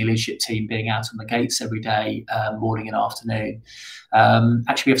SLT, Senior Leadership Team, being out on the gates every day, morning and afternoon.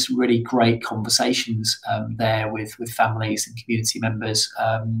 Actually, we have some really great conversations there with families and community members,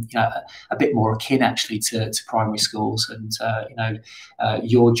 a bit more akin, actually, to primary schools. And,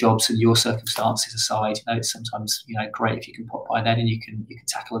 your jobs and your circumstances aside, it's sometimes, great if you can pop by then and you can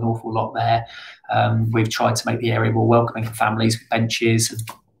tackle an awful lot there. We've tried to make the area more welcoming for families with benches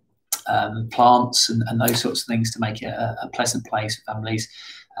and plants and those sorts of things to make it a pleasant place for families.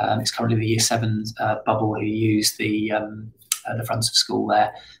 It's currently the Year 7 bubble who use the front of school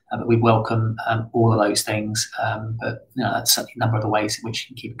there, but we welcome all of those things. But that's certainly a number of the ways in which you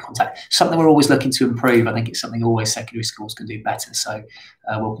can keep in contact. Something we're always looking to improve. I think it's something always secondary schools can do better. So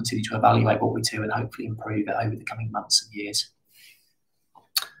we'll continue to evaluate what we do and hopefully improve it over the coming months and years.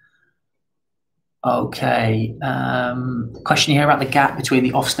 Okay, question here about the gap between the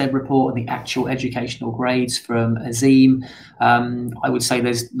Ofsted report and the actual educational grades from Azim. I would say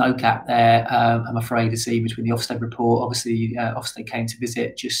there's no gap there, I'm afraid, Azim, between the Ofsted report. Obviously, Ofsted came to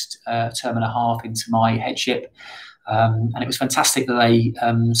visit just a term and a half into my headship. And it was fantastic that they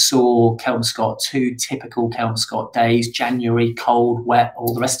saw Kelmscott, 2 typical Kelmscott days, January, cold, wet,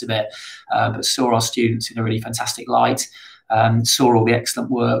 all the rest of it, but saw our students in a really fantastic light. Saw all the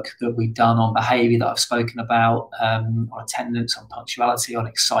excellent work that we've done on behaviour that I've spoken about, on attendance, on punctuality, on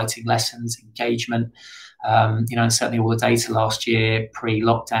exciting lessons, engagement, and certainly all the data last year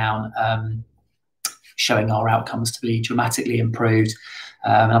pre-lockdown showing our outcomes to be dramatically improved.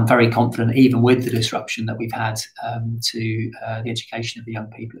 And I'm very confident, even with the disruption that we've had to the education of the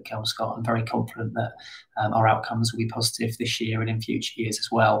young people at Kelmscott, I'm very confident that our outcomes will be positive this year and in future years as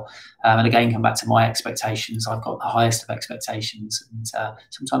well. And again, come back to my expectations. I've got the highest of expectations, and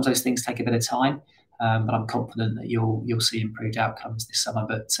sometimes those things take a bit of time. But I'm confident that you'll see improved outcomes this summer.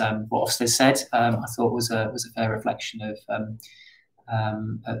 But what Ofsted said, I thought was a fair reflection of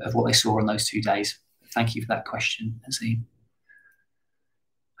what they saw on those 2 days. Thank you for that question, Azim.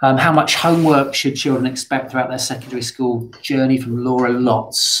 How much homework should children expect throughout their secondary school journey, from Laura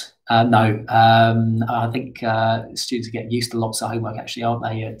Lotz? No, I think students are getting used to lots of homework, actually, aren't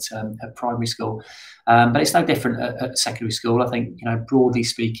they, at primary school? But it's no different at secondary school. I think, broadly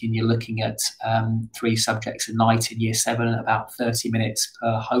speaking, you're looking at 3 subjects a night in Year 7, and about 30 minutes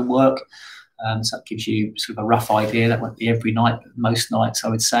per homework. So that gives you sort of a rough idea. That won't be every night, but most nights, I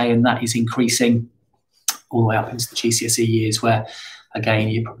would say, and that is increasing all the way up into the GCSE years, where again,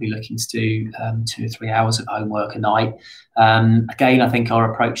 you're probably looking to do 2 or 3 hours of homework a night. Again, I think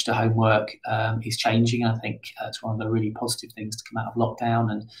our approach to homework is changing. I think it's one of the really positive things to come out of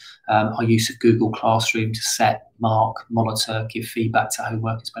lockdown, and our use of Google Classroom to set, mark, monitor, give feedback to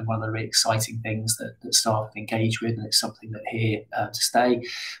homework has been one of the really exciting things that staff have engaged with, and it's something that here to stay.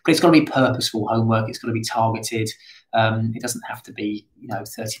 But it's got to be purposeful homework. It's got to be targeted. It doesn't have to be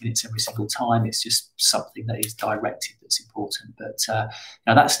 30 minutes every single time. It's just something that is directed that's important. But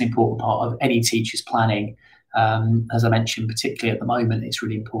that's an important part of any teacher's planning. As I mentioned, particularly at the moment, it's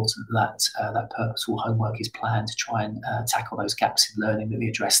really important that that purposeful homework is planned to try and tackle those gaps in learning that we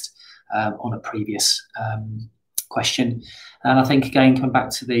addressed on a previous question. And I think, again, coming back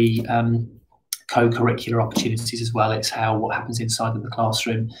to the co-curricular opportunities as well. It's how what happens inside of the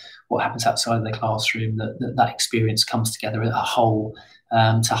classroom, what happens outside of the classroom, that experience comes together as a whole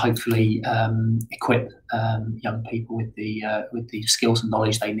to hopefully equip young people with the skills and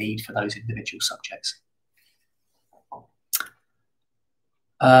knowledge they need for those individual subjects.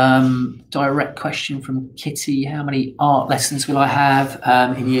 Direct question from Kitty: how many art lessons will I have?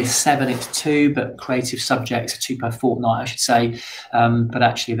 In year 7 it's 2, but creative subjects are 2 per fortnight, I should say. But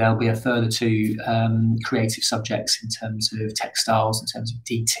actually there'll be a further 2 creative subjects in terms of textiles, in terms of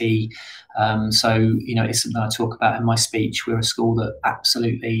DT. So, you know, it's something I talk about in my speech. We're a school that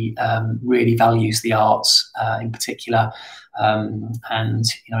absolutely really values the arts in particular. And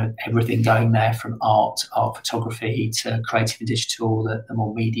you know, everything going there from art photography to creative and digital, the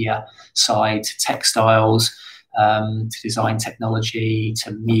more media side, to textiles, to design technology,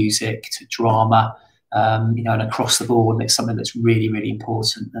 to music, to drama, you know, and across the board. And it's something that's really, really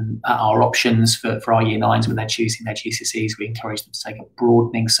important. And our options for our year 9s when they're choosing their GCSEs, we encourage them to take a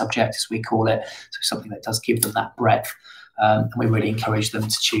broadening subject, as we call it, so something that does give them that breadth. And we really encourage them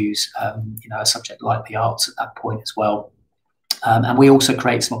to choose, you know, a subject like the arts at that point as well. And we also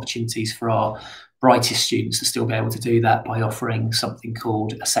create some opportunities for our brightest students to still be able to do that by offering something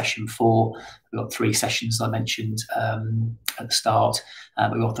called a session 4. We've got 3 sessions I mentioned at the start.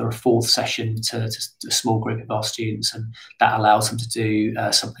 We offer a 4th session to a small group of our students, and that allows them to do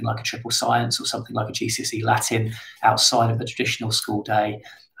something like a triple science or something like a GCSE Latin outside of the traditional school day.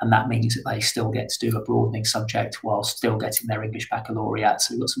 And that means that they still get to do a broadening subject while still getting their English baccalaureate.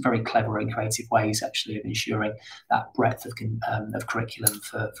 So we've got some very clever and creative ways, actually, of ensuring that breadth of curriculum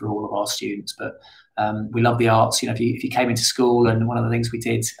for all of our students. But we love the arts. You know, if you came into school, and one of the things we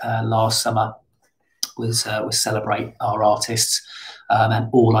did last summer was celebrate our artists. And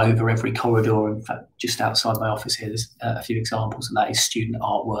all over every corridor, in fact, just outside my office here, there's a few examples, and that is student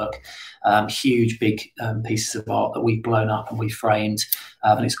artwork. Huge, big pieces of art that we've blown up and we've framed,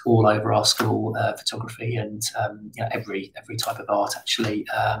 and it's all over our school, photography and you know, every type of art, actually.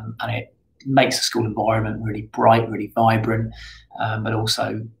 And it makes the school environment really bright, really vibrant, but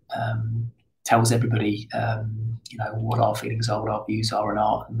also tells everybody, you know, what our feelings are, what our views are in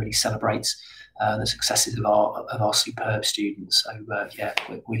art, and really celebrates the successes of our superb students. So yeah,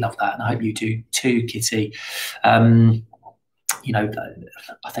 we love that, and I hope you do too, Kitty. You know,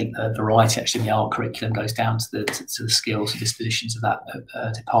 I think the variety actually in the art curriculum goes down to the skills and dispositions of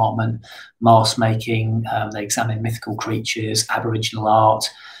that department. Mask making, they examine mythical creatures, Aboriginal art,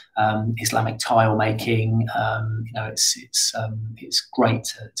 Islamic tile making. You know, it's great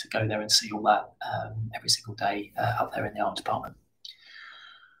to go there and see all that every single day up there in the art department.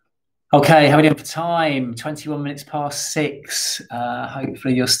 Okay, how are we doing for time? 21 minutes past 6.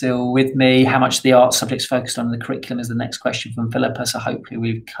 Hopefully you're still with me. How much of the art subjects focused on the curriculum is the next question from Philippa. So hopefully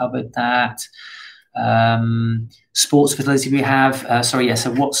we've covered that. Sports facility we have.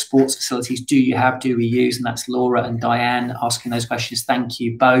 So what sports facilities do you have, do we use? And that's Laura and Diane asking those questions. Thank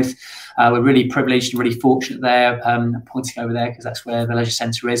you both. We're really privileged and really fortunate there. Pointing over there because that's where the leisure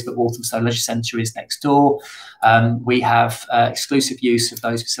centre is, but Walthamstow Leisure Centre is next door. We have exclusive use of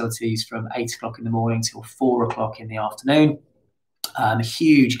those facilities from 8 o'clock in the morning till 4 o'clock in the afternoon. A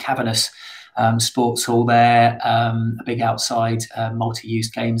huge cavernous sports hall there, a big outside multi-use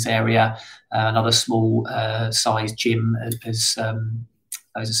games area, another small size gym, as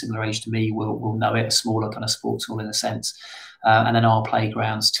those a similar age to me will know it, a smaller kind of sports hall in a sense, and then our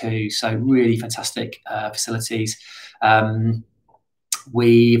playgrounds too. So really fantastic facilities.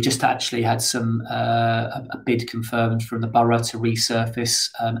 We've just actually had a bid confirmed from the borough to resurface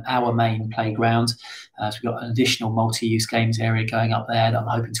our main playground. So we've got an additional multi-use games area going up there that I'm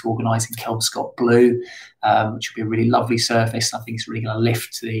hoping to organise in Kelmscott Blue, which will be a really lovely surface. I think it's really going to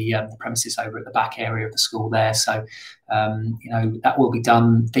lift the premises over at the back area of the school there. So, you know, that will be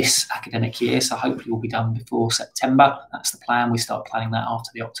done this academic year. So hopefully we'll be done before September. That's the plan. We start planning that after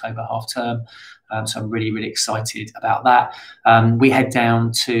the October half term. So I'm really, really excited about that. We head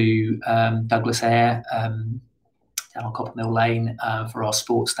down to Douglas Eyre, down on Copper Mill Lane for our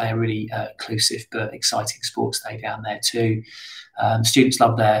sports day, a really inclusive but exciting sports day down there too. Students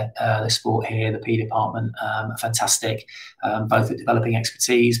love their sport here. The P department are fantastic, both at developing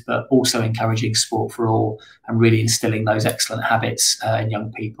expertise but also encouraging sport for all and really instilling those excellent habits in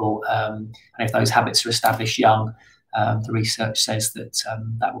young people. And if those habits are established young, the research says that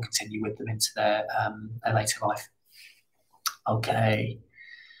that will continue with them into their later life. Okay.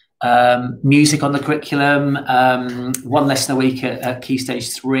 Music on the curriculum, 1 lesson a week at Key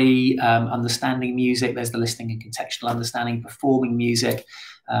Stage 3, understanding music. There's the listening and contextual understanding, performing music.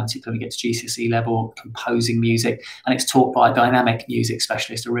 particularly when we get to GCSE level, composing music. And it's taught by a dynamic music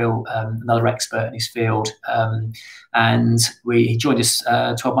specialist, a real another expert in his field. And he joined us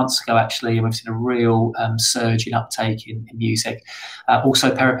 12 months ago, actually, and we've seen a real surge in uptake in music.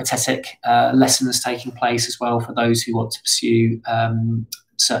 Also peripatetic lessons taking place as well for those who want to pursue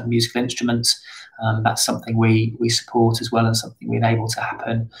certain musical instruments. That's something we support as well, and something we enable to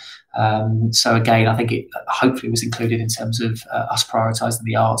happen. So again, I think it hopefully was included in terms of us prioritising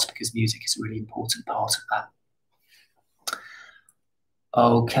the arts, because music is a really important part of that.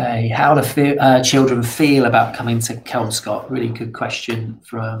 Okay, how do children feel about coming to Kelmscott? Really good question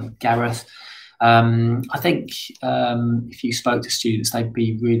from Gareth. I think if you spoke to students, they'd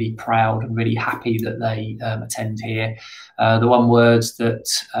be really proud and really happy that they attend here. The one word that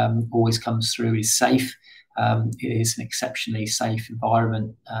always comes through is safe. It is an exceptionally safe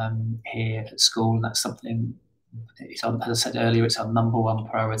environment here at school, and that's something, as I said earlier, it's our #1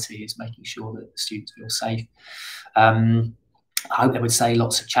 priority, is making sure that the students feel safe. I hope they would say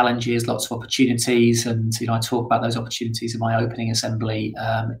lots of challenges, lots of opportunities, and I talk about those opportunities in my opening assembly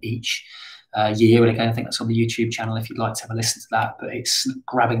each year. And again, I think that's on the YouTube channel if you'd like to have a listen to that. But it's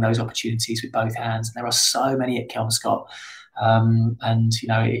grabbing those opportunities with both hands. And there are so many at Kelmscott, and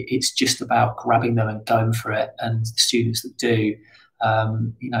it's just about grabbing them and going for it. And the students that do,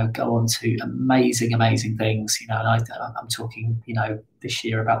 go on to amazing things. And I'm talking, this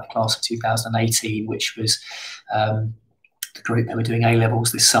year about the class of 2018, which was the group that were doing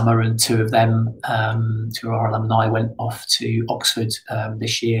A-levels this summer, and two of our alumni went off to Oxford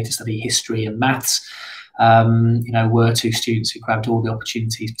this year to study history and maths. Were two students who grabbed all the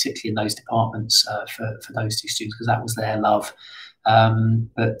opportunities, particularly in those departments, for those two students, because that was their love.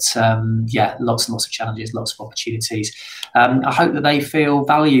 Yeah, lots and lots of challenges, lots of opportunities. I hope that they feel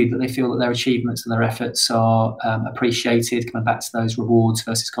valued, that they feel that their achievements and their efforts are appreciated. Coming back to those rewards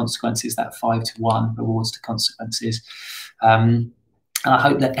versus consequences, that 5-to-1 rewards to consequences. And I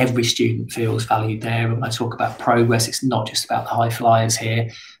hope that every student feels valued there. When I talk about progress, it's not just about the high flyers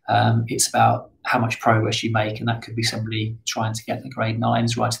here. It's about how much progress you make, and that could be somebody trying to get the grade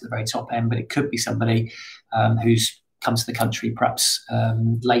 9s right at the very top end, but it could be somebody who's come to the country perhaps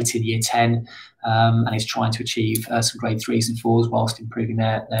late in year 10 and is trying to achieve some grade 3s and 4s whilst improving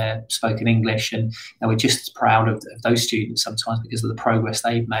their spoken English. And we're just as proud of those students sometimes because of the progress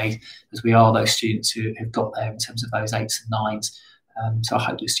they've made as we are those students who have got there in terms of those 8s and 9s. So I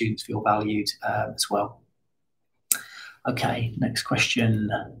hope the students feel valued as well. Okay, next question.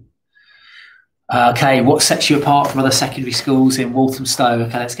 Okay, what sets you apart from other secondary schools in Walthamstow?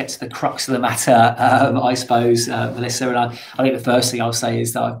 Okay, let's get to the crux of the matter, I suppose, Melissa. And I think the first thing I'll say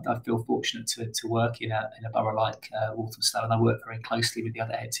is that I feel fortunate to work in a borough like Walthamstow, and I work very closely with the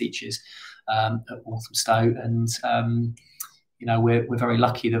other head teachers at Walthamstow. And we're very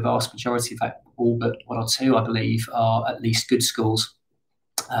lucky. The vast majority, in fact, all but one or two, I believe, are at least good schools.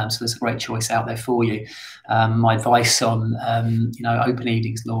 So there's a great choice out there for you. My advice on open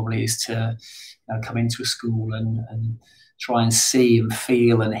evenings normally is to come into a school and try and see and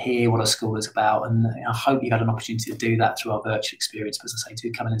feel and hear what a school is about. And I hope you've had an opportunity to do that through our virtual experience. But as I say,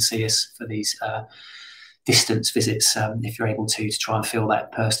 do come in and see us for these distance visits if you're able to try and feel that in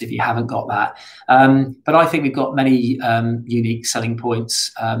person if you haven't got that. But I think we've got many unique selling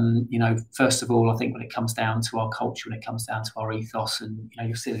points. First of all, I think when it comes down to our culture, when it comes down to our ethos, and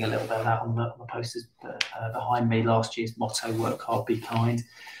you're seeing a little bit of that on the posters behind me. Last year's motto, work hard, be kind.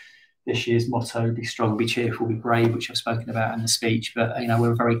 This year's motto, be strong, be cheerful, be brave, which I've spoken about in the speech. But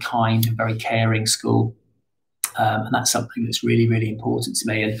we're a very kind and very caring school. And that's something that's really, really important to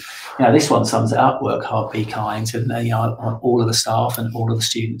me. And this one sums it up: work hard, be kind. And I want all of the staff and all of the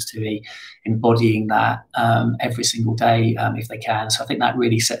students to be embodying that every single day if they can. So I think that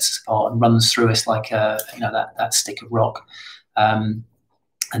really sets us apart and runs through us like that stick of rock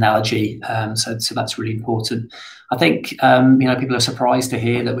analogy. So that's really important. I think people are surprised to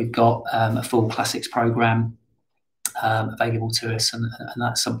hear that we've got a full classics programme available to us, and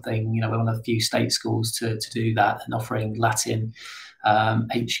that's something, we're one of the few state schools to do that, and offering Latin,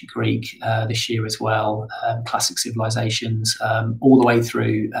 ancient Greek this year as well, classic civilizations, all the way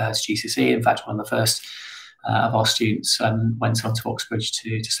through to GCSE. In fact, one of the first of our students went on to Oxbridge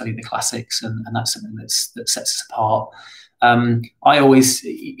to study the classics, and that's something that sets us apart. I always,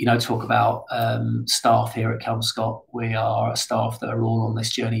 talk about staff here at Kelmscott. We are a staff that are all on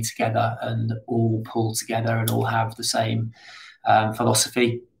this journey together and all pull together and all have the same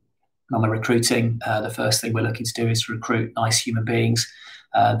philosophy. When we're recruiting, the first thing we're looking to do is to recruit nice human beings.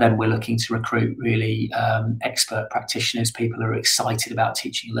 Then we're looking to recruit really expert practitioners, people who are excited about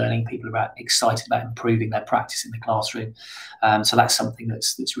teaching and learning, people who are excited about improving their practice in the classroom. So that's something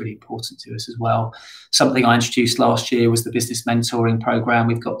that's really important to us as well. Something I introduced last year was the business mentoring program.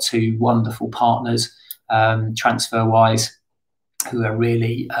 We've got 2 wonderful partners, TransferWise, who are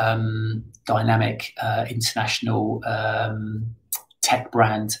really dynamic international tech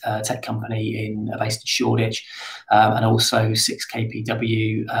brand, tech company based in Shoreditch, and also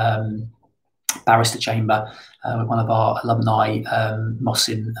 6KPW barrister chamber. One of our alumni,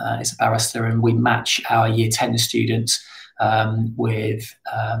 Mohsin, is a barrister, and we match our year 10 students with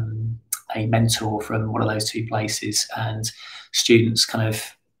a mentor from one of those 2 places, and students kind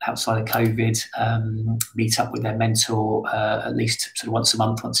of outside of COVID meet up with their mentor at least sort of once a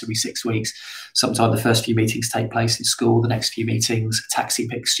month, once every 6 weeks. Sometimes the first few meetings take place in school. The next few meetings, a taxi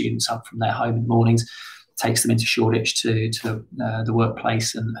picks students up from their home in the mornings, takes them into Shoreditch to the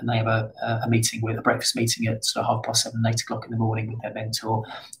workplace, and they have a meeting, with a breakfast meeting at sort of 7:30, 8 o'clock in the morning with their mentor,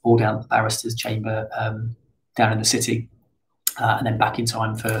 all down at the barrister's chamber down in the city. And then back in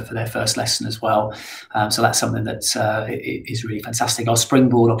time for their first lesson as well. So that's something that is really fantastic. Our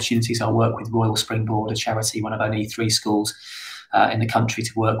Springboard opportunities, I work with Royal Springboard, a charity, one of only 3 schools in the country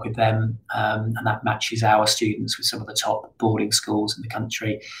to work with them, and that matches our students with some of the top boarding schools in the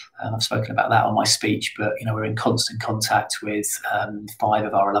country. I've spoken about that on my speech, but we're in constant contact with 5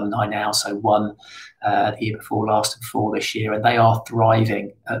 of our alumni now, so 1 the year before last and 4 this year, and they are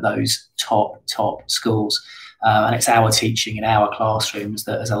thriving at those top schools. And it's our teaching in our classrooms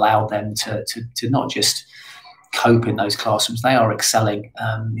that has allowed them to not just cope in those classrooms, they are excelling.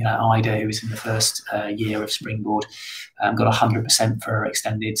 Ida, who is in the first year of Springboard, got 100% for her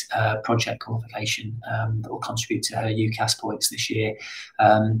extended project qualification that will contribute to her UCAS points this year.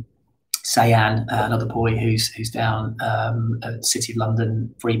 Sayan, another boy who's down at City of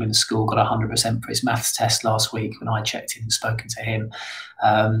London Freeman School, got 100% for his maths test last week when I checked in and spoken to him.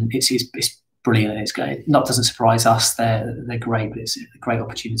 It's brilliant, and it's great. Not doesn't surprise us. They're great, but it's great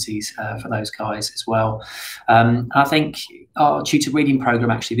opportunities for those guys as well. I think our tutor reading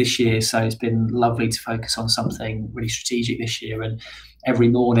program actually this year, so it's been lovely to focus on something really strategic this year. And every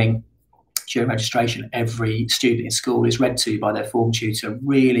morning during registration, every student in school is read to by their form tutor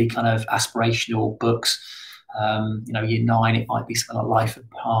really kind of aspirational books. Year 9, it might be something like Life of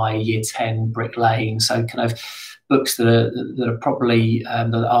Pi. Year 10, Brick Lane. So kind of books that are probably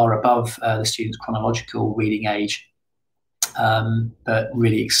that are above the student's chronological reading age, but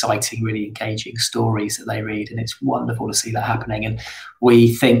really exciting, really engaging stories that they read, and it's wonderful to see that happening. And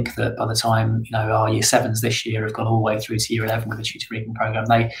we think that by the time our year 7s this year have gone all the way through to year 11 with the tutor reading program,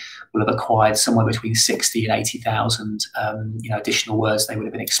 they will have acquired somewhere between 60 and 80,000 additional words they would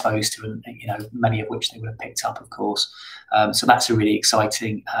have been exposed to, and many of which they would have picked up, of course. So that's a really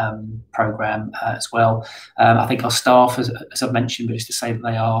exciting program as well. I think our staff, as I've mentioned, but just to say that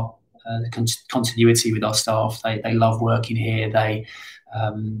they are the continuity with our staff. They love working here. They, as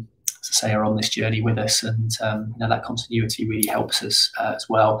I say, are on this journey with us, and that continuity really helps us as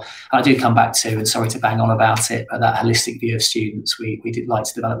well. And I do come back to, and sorry to bang on about it, but that holistic view of students. We did like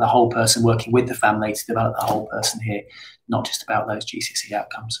to develop the whole person, working with the family to develop the whole person here, not just about those GCSE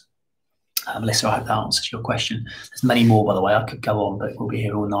outcomes. Melissa, I hope that answers your question. There's many more, by the way. I could go on, but we'll be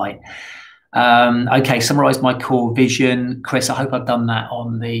here all night. Okay, summarise my core vision. Chris, I hope I've done that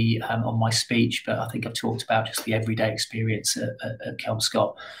on my speech, but I think I've talked about just the everyday experience at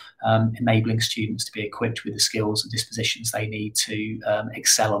Kelmscott, enabling students to be equipped with the skills and dispositions they need to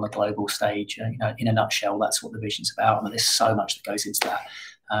excel on a global stage. In a nutshell, that's what the vision's about. And there's so much that goes into that.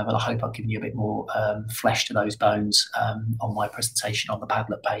 But I hope I've given you a bit more flesh to those bones on my presentation on the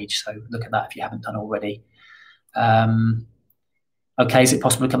Padlet page. So look at that if you haven't done already. Okay, is it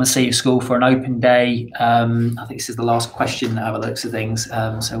possible to come and see your school for an open day? I think this is the last question by the looks of things.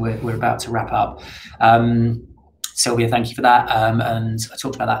 So we're about to wrap up. Sylvia, thank you for that. And I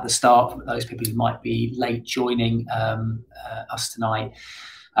talked about that at the start for those people who might be late joining us tonight.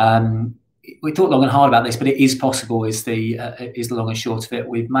 We thought long and hard about this, but it is possible, is the long and short of it.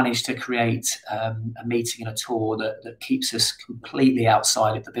 We've managed to create a meeting and a tour that keeps us completely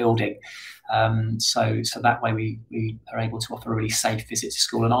outside of the building. So that way we are able to offer a really safe visit to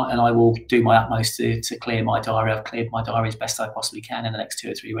school, and I will do my utmost to clear my diary. I've cleared my diary as best I possibly can in the next 2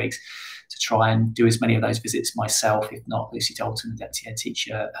 or 3 weeks to try and do as many of those visits myself. If not, Lucy Dalton, the deputy head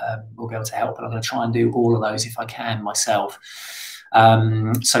teacher, will be able to help, but I'm going to try and do all of those if I can myself.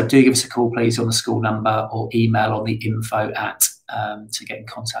 So do give us a call, please, on the school number, or email on the info at to get in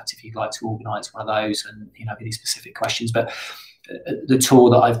contact if you'd like to organise one of those, and any specific questions. But the tour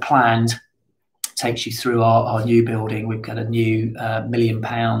that I've planned takes you through our new building. We've got a new £1 million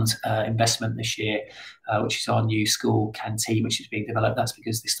investment this year, which is our new school canteen, which is being developed. That's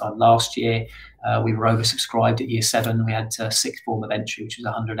because this time last year we were oversubscribed at year 7. We had sixth form of entry, which was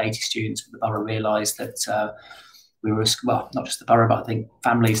 180 students, but the borough realised that we were, well, not just the borough, but I think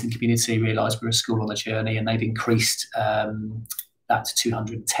families and community realised we were a school on the journey, and they've increased that to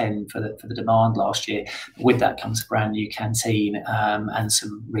 210 for the demand last year. But with that comes a brand new canteen and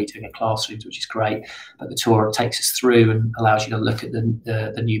some redoing of classrooms, which is great. But the tour takes us through and allows you to look at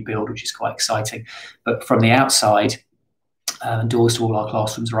the new build, which is quite exciting. But from the outside, doors to all our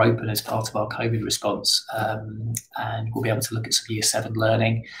classrooms are open as part of our COVID response, and we'll be able to look at some year 7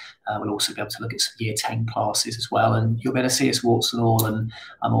 learning. We'll also be able to look at some year 10 classes as well, and you'll be able to see us warts and all. And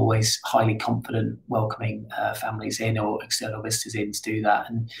I'm always highly confident welcoming families in or external visitors in to do that.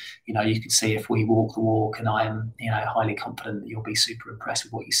 And you know, you can see if we walk the walk, and I am, you know, highly confident that you'll be super impressed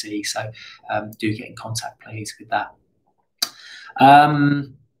with what you see. So do get in contact, please, with that.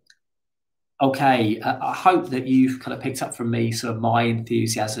 Okay, I hope that you've kind of picked up from me sort of my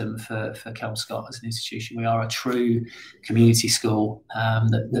enthusiasm for Kelmscott as an institution. We are a true community school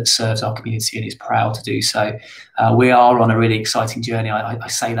that serves our community and is proud to do so. We are on a really exciting journey. I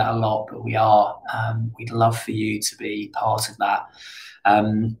say that a lot, but we are. We'd love for you to be part of that.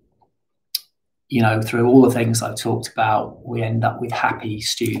 You know, through all the things I've talked about, we end up with happy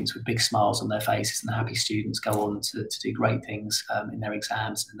students with big smiles on their faces, and the happy students go on to do great things in their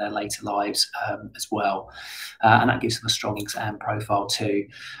exams and their later lives as well. And that gives them a strong exam profile too.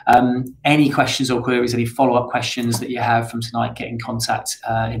 Any questions or queries, any follow-up questions that you have from tonight, get in contact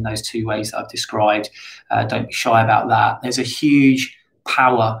in those 2 ways that I've described. Don't be shy about that. There's a huge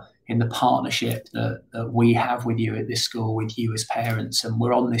power in the partnership that we have with you at this school, with you as parents, and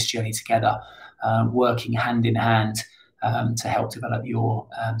we're on this journey together. Working hand in hand to help develop your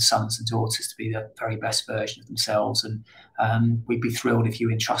sons and daughters to be the very best version of themselves. And we'd be thrilled if you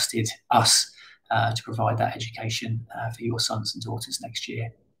entrusted us to provide that education for your sons and daughters next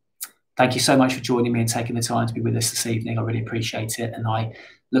year. Thank you so much for joining me and taking the time to be with us this evening. I really appreciate it, and I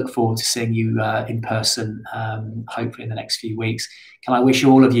look forward to seeing you in person, hopefully in the next few weeks. Can I wish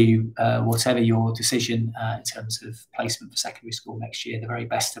all of you, whatever your decision in terms of placement for secondary school next year, the very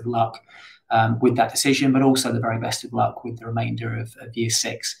best of luck with that decision, but also the very best of luck with the remainder of year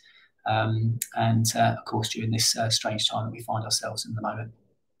 6, and of course during this strange time that we find ourselves in the moment.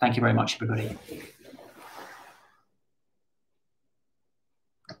 Thank you very much, everybody.